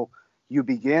how you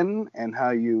begin and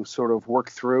how you sort of work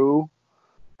through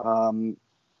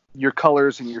your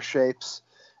colors and your shapes.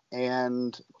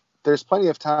 And there's plenty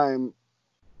of time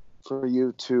for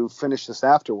you to finish this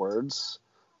afterwards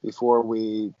before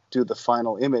we do the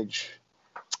final image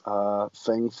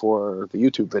thing for the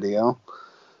YouTube video.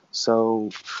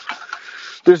 So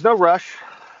there's no rush.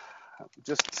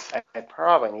 I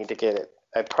probably need to get it.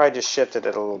 I probably just shifted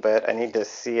it a little bit. I need to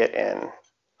see it in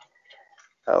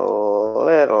a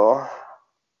little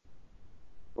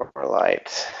more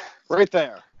light. Right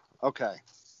there. Okay.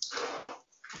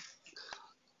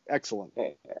 Excellent.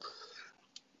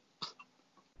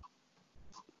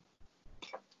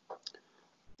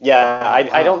 Yeah,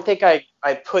 I don't think I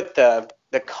put the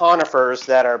conifers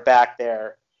that are back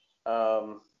there.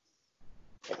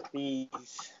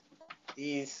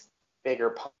 These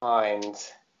bigger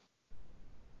pines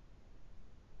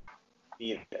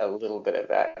need a little bit of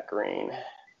that green.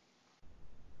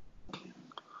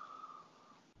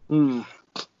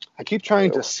 I keep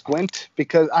trying to squint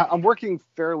because I'm working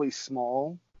fairly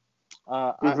small.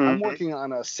 I'm working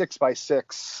on a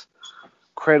 6x6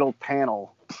 cradle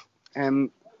panel, and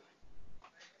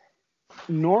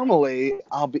normally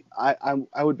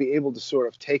I would be able to sort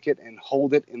of take it and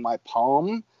hold it in my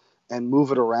palm and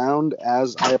move it around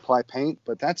as I apply paint,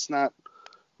 but that's not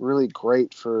really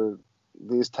great for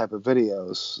these type of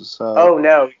videos. So. Oh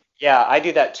no, yeah, I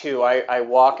do that too. I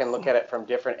walk and look at it from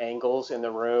different angles in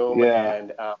the room,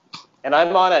 and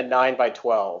I'm on a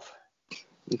 9x12.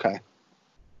 Okay.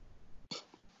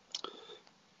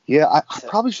 Yeah, I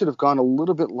probably should have gone a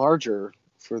little bit larger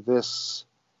for this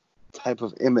type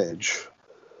of image,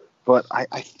 but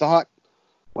I thought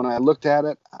when I looked at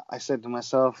it, I said to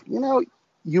myself,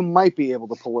 you might be able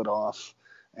to pull it off.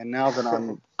 And now that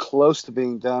I'm close to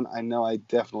being done, I know I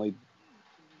definitely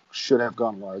should have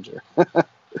gone larger.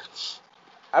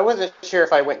 I wasn't sure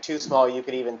if I went too small, you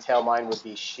could even tell mine would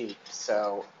be sheep.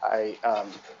 So I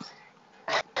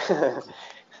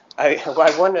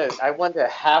wanted to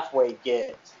halfway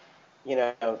get,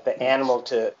 the animal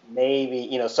to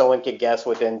maybe, someone could guess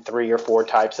within 3 or 4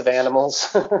 types of animals.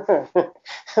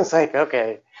 It's like,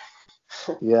 okay.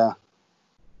 Yeah.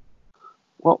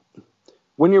 Well,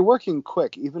 when you're working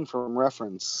quick, even from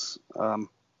reference,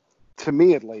 to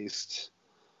me at least,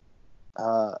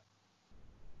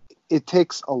 it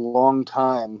takes a long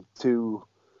time to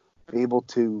be able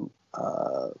to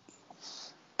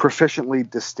proficiently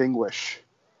distinguish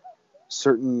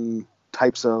certain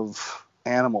types of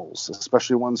animals,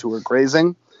 especially ones who are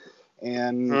grazing.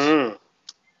 And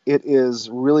it is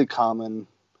really common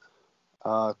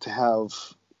to have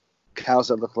cows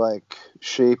that look like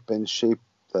sheep and sheep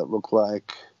that look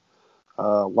like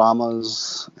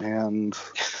llamas and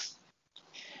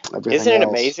everything Isn't it else.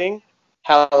 amazing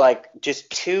how just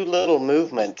 2 little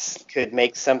movements could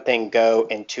make something go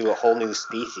into a whole new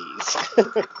species?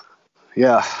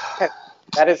 Yeah.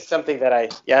 That is something that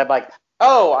I'm like,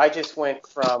 oh, I just went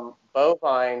from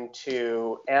bovine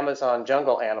to Amazon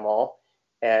jungle animal,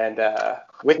 and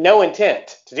with no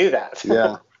intent to do that.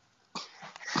 Yeah.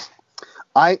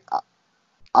 I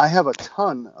have a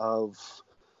ton of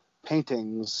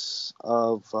paintings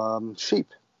of sheep,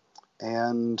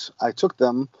 and I took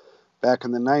them back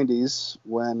in the 90s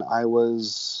when I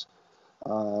was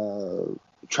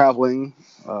traveling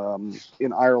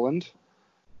in Ireland,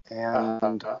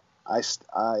 and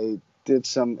I did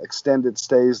some extended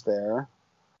stays there,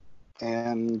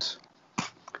 and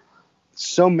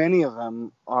so many of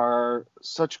them are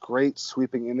such great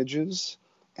sweeping images,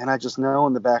 and I just know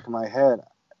in the back of my head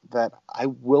that I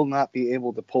will not be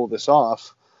able to pull this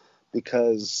off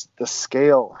because the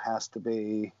scale has to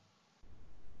be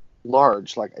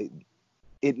large. Like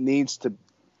it needs to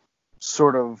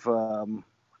sort of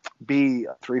be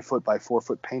a 3-foot by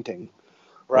 4-foot painting,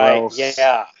 Right. or else,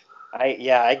 Yeah.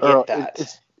 I get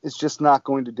that. It's just not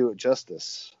going to do it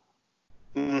justice.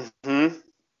 Mm-hmm.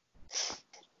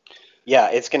 Yeah,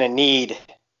 it's going to need,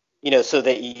 so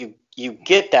that you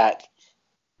get that.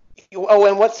 Oh,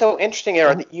 and what's so interesting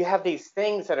are that you have these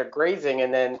things that are grazing,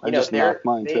 and then I just knocked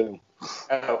mine too.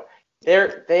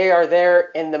 They are there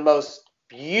in the most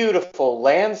beautiful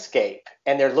landscape,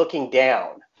 and they're looking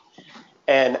down,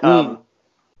 and I'm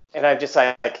just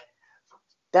like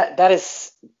that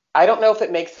is. I don't know if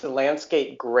it makes the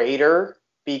landscape greater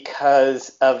because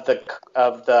of the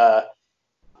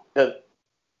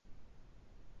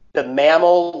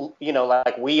mammal,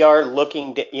 like we are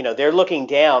looking, they're looking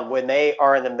down when they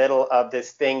are in the middle of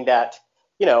this thing that,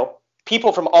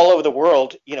 people from all over the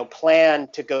world, plan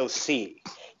to go see,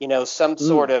 some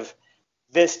sort of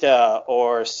vista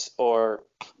or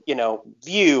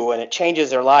view, and it changes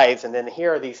their lives. And then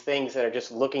here are these things that are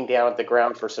just looking down at the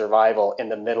ground for survival in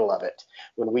the middle of it.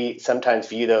 When we sometimes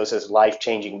view those as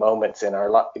life-changing moments in our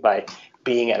life by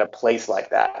being at a place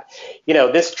like that.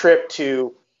 This trip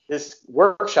to this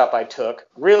workshop I took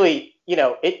really,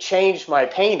 it changed my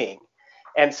painting.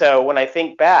 And so when I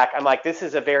think back, I'm like, this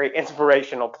is a very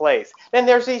inspirational place. Then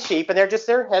there's these sheep, and their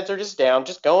heads are just down,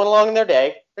 just going along in their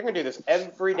day. They're going to do this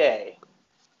every day.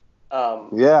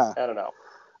 Yeah. I don't know.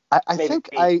 I think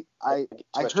I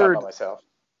heard on myself.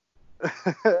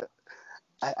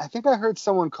 I think I heard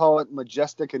someone call it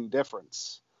majestic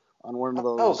indifference on one of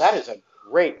those. Oh, that is a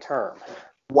great term.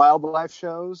 Wildlife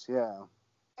shows, yeah.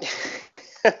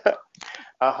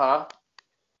 Uh-huh.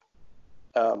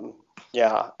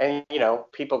 Yeah, and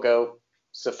people go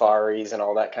safaris and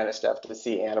all that kind of stuff to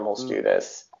see animals do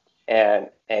this, and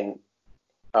and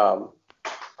when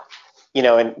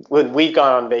we've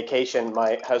gone on vacation,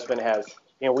 my husband has,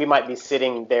 we might be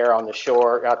sitting there on the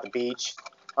shore at the beach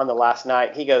on the last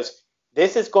night. He goes,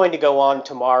 "This is going to go on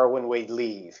tomorrow when we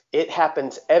leave. It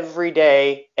happens every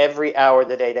day, every hour of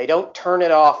the day. They don't turn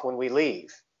it off when we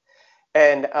leave."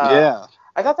 And Yeah.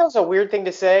 I thought that was a weird thing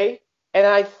to say. And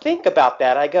I think about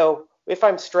that. I go, if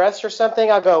I'm stressed or something,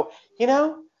 I'll go,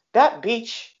 that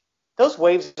beach, those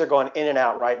waves are going in and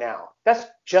out right now. That's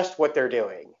just what they're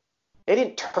doing. They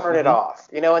didn't turn it off,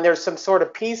 and there's some sort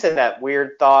of peace in that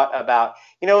weird thought about,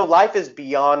 life is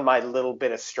beyond my little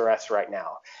bit of stress right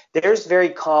now. There's very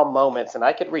calm moments, and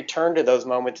I could return to those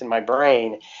moments in my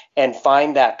brain and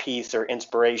find that peace or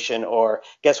inspiration, or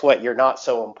guess what? You're not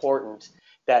so important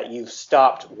that you've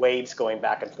stopped waves going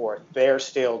back and forth. They're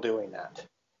still doing that.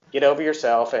 Get over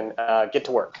yourself and get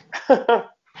to work.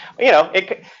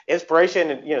 Inspiration,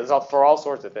 is for all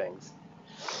sorts of things.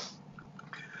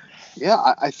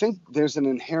 Yeah, I think there's an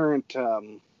inherent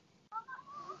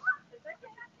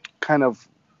kind of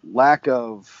lack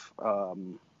of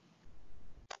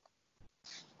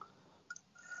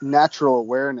natural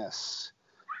awareness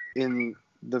in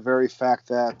the very fact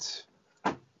that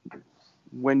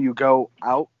when you go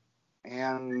out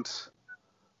and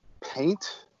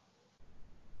paint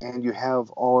and you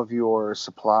have all of your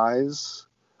supplies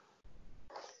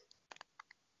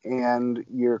and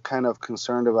you're kind of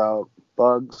concerned about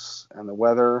bugs and the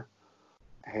weather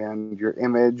and your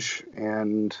image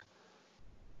and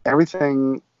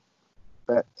everything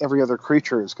that every other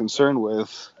creature is concerned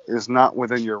with is not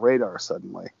within your radar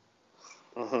suddenly.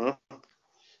 Mm-hmm.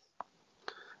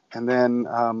 And then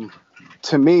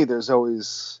to me, there's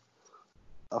always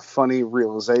a funny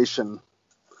realization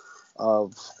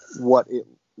of what it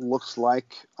looks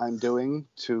like I'm doing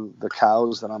to the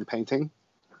cows that I'm painting,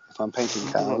 if I'm painting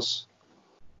cows.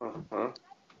 Mm-hmm.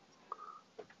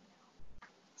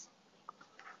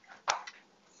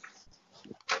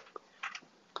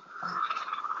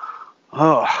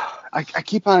 Oh, I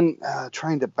keep on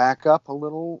trying to back up a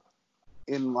little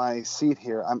in my seat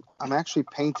here. I'm actually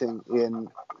painting in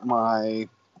my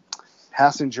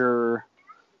passenger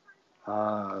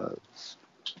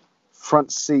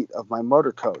front seat of my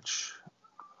motor coach.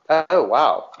 Oh,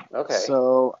 wow. Okay.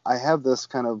 So I have this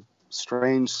kind of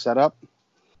strange setup,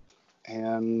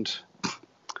 and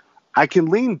I can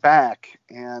lean back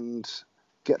and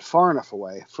get far enough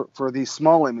away. For these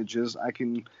small images, I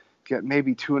can get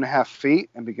maybe 2.5 feet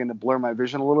and begin to blur my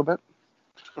vision a little bit.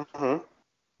 Mm-hmm.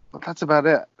 But that's about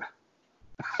it.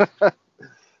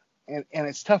 and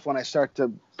it's tough when I start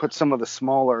to put some of the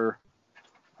smaller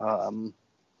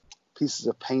pieces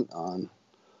of paint on.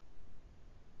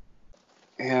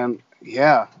 And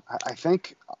yeah, I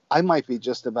think I might be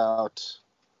just about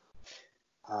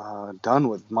done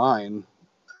with mine.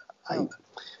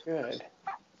 Good.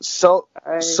 So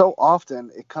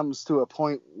often it comes to a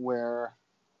point where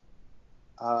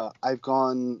I've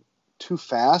gone too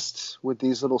fast with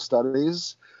these little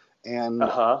studies, and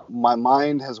my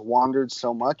mind has wandered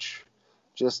so much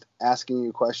just asking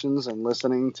you questions and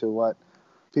listening to what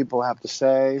people have to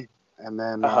say, and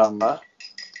then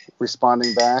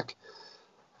responding back,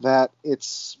 that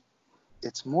it's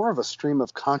more of a stream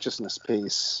of consciousness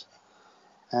piece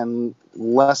and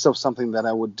less of something that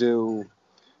I would do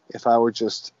if I were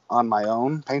just on my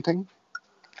own painting.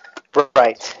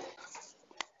 Right.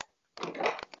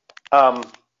 I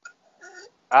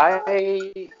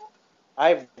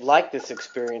like this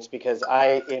experience because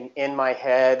in my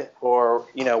head, or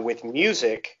with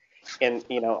music, and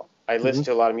I listen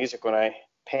to a lot of music when I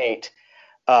paint,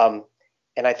 and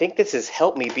I think this has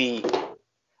helped me be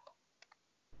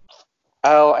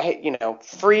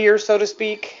freer, so to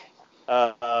speak,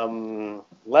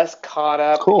 less caught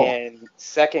up in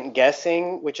second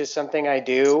guessing, which is something I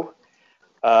do,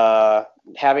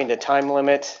 having the time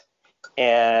limit,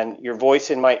 and your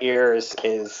voice in my ears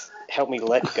is help me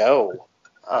let go.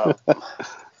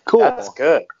 Cool. That's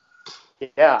good.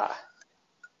 Yeah.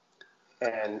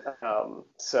 And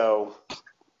so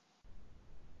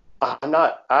I'm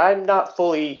not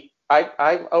fully.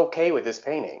 I'm okay with this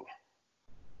painting.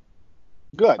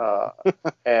 Good.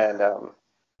 And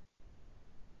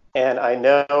I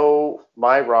know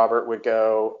my Robert would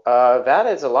go, that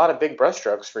is a lot of big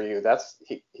brushstrokes for you.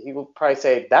 He will probably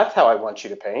say, that's how I want you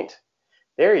to paint.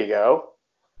 There you go.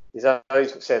 He's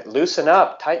always said, loosen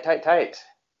up, tight, tight, tight.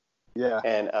 Yeah.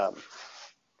 And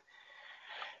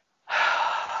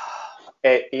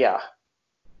yeah.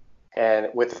 And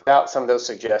without some of those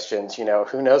suggestions,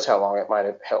 who knows how long it might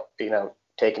have helped,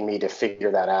 taken me to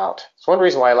figure that out. It's one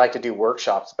reason why I like to do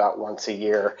workshops about once a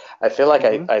year. I feel like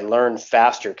I learn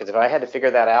faster, because if I had to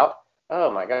figure that out,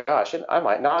 oh my gosh, I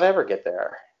might not ever get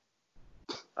there.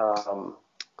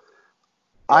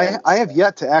 I have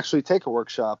yet to actually take a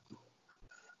workshop.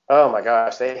 Oh my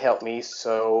gosh, they help me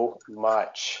so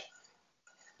much.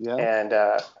 Yeah. And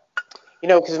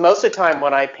because most of the time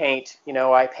when I paint,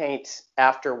 I paint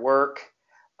after work,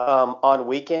 on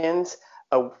weekends.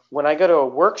 When I go to a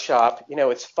workshop,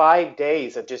 it's 5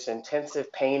 days of just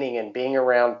intensive painting and being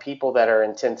around people that are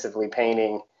intensively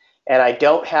painting. And I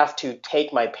don't have to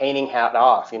take my painting hat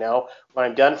off. When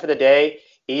I'm done for the day,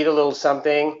 eat a little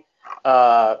something,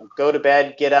 go to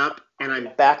bed, get up, and I'm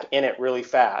back in it really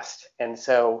fast. And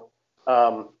so,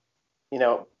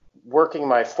 working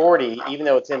my 40, even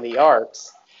though it's in the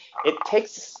arts, it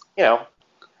takes,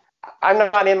 I'm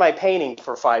not in my painting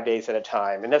for 5 days at a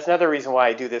time. And that's another reason why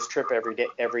I do this trip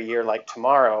every year, like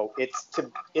tomorrow. It's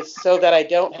so that I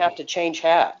don't have to change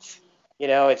hats.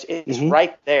 It's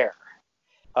right there.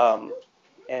 And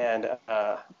I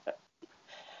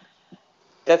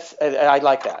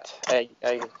like that.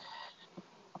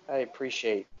 I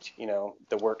appreciate,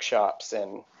 the workshops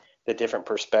and the different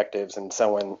perspectives, and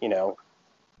someone,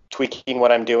 tweaking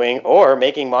what I'm doing or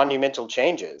making monumental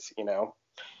changes,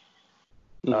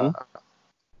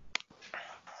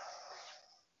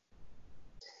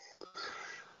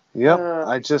 Yep.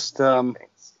 I just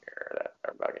things here that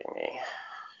are bugging me.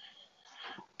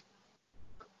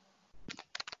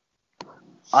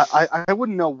 I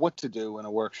wouldn't know what to do in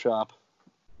a workshop.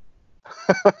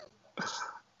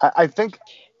 I think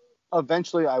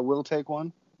eventually I will take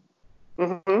one.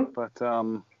 But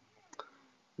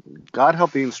God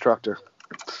help the instructor.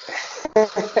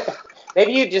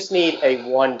 Maybe you just need a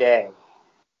 1 day.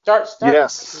 Start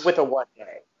Yes. with a 1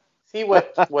 day. See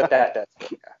what that does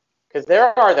for you. Because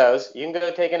there are those. You can go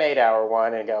take an 8-hour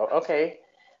one and go, okay,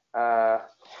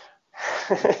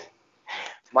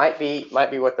 might be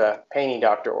what the painting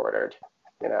doctor ordered.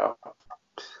 A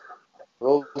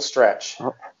little stretch.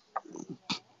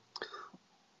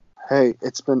 Hey,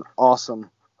 it's been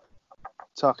awesome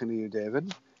talking to you,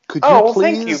 David. Could you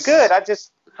please... thank you. Good.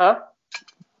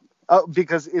 Oh,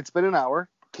 because it's been an hour.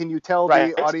 Can you tell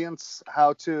the audience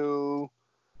how to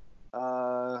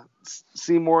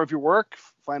see more of your work,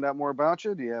 find out more about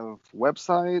you? Do you have a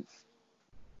website?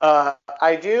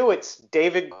 I do. It's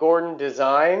David Gordon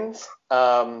Designs.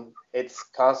 It's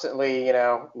constantly,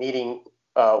 needing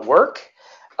work.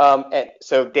 And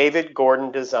so David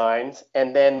Gordon Designs,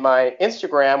 and then my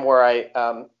Instagram, where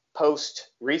I post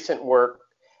recent work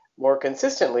more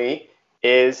consistently,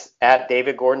 is at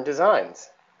David Gordon Designs.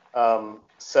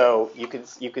 So you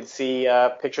could see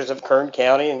pictures of Kern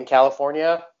County in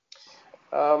California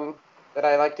that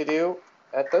I like to do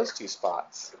at those two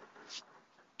spots.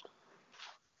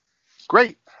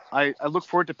 Great. I look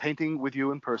forward to painting with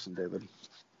you in person, David.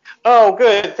 Oh,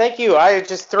 good. Thank you. I was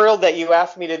just thrilled that you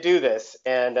asked me to do this,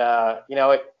 and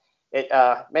it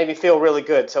made me feel really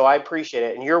good. So I appreciate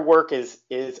it. And your work is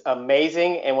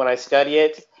amazing. And when I study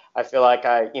it, I feel like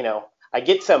I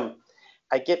get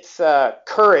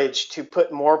courage to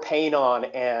put more paint on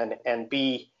and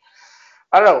be,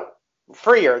 I don't know,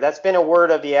 freer. That's been a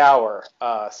word of the hour.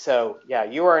 So yeah,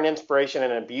 you are an inspiration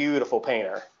and a beautiful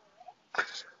painter.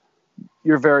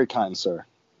 You're very kind, sir.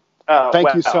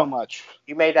 Thank you so much.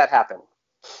 You made that happen.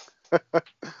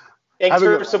 Thanks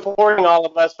for supporting all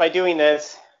of us by doing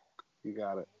this. You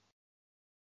got it.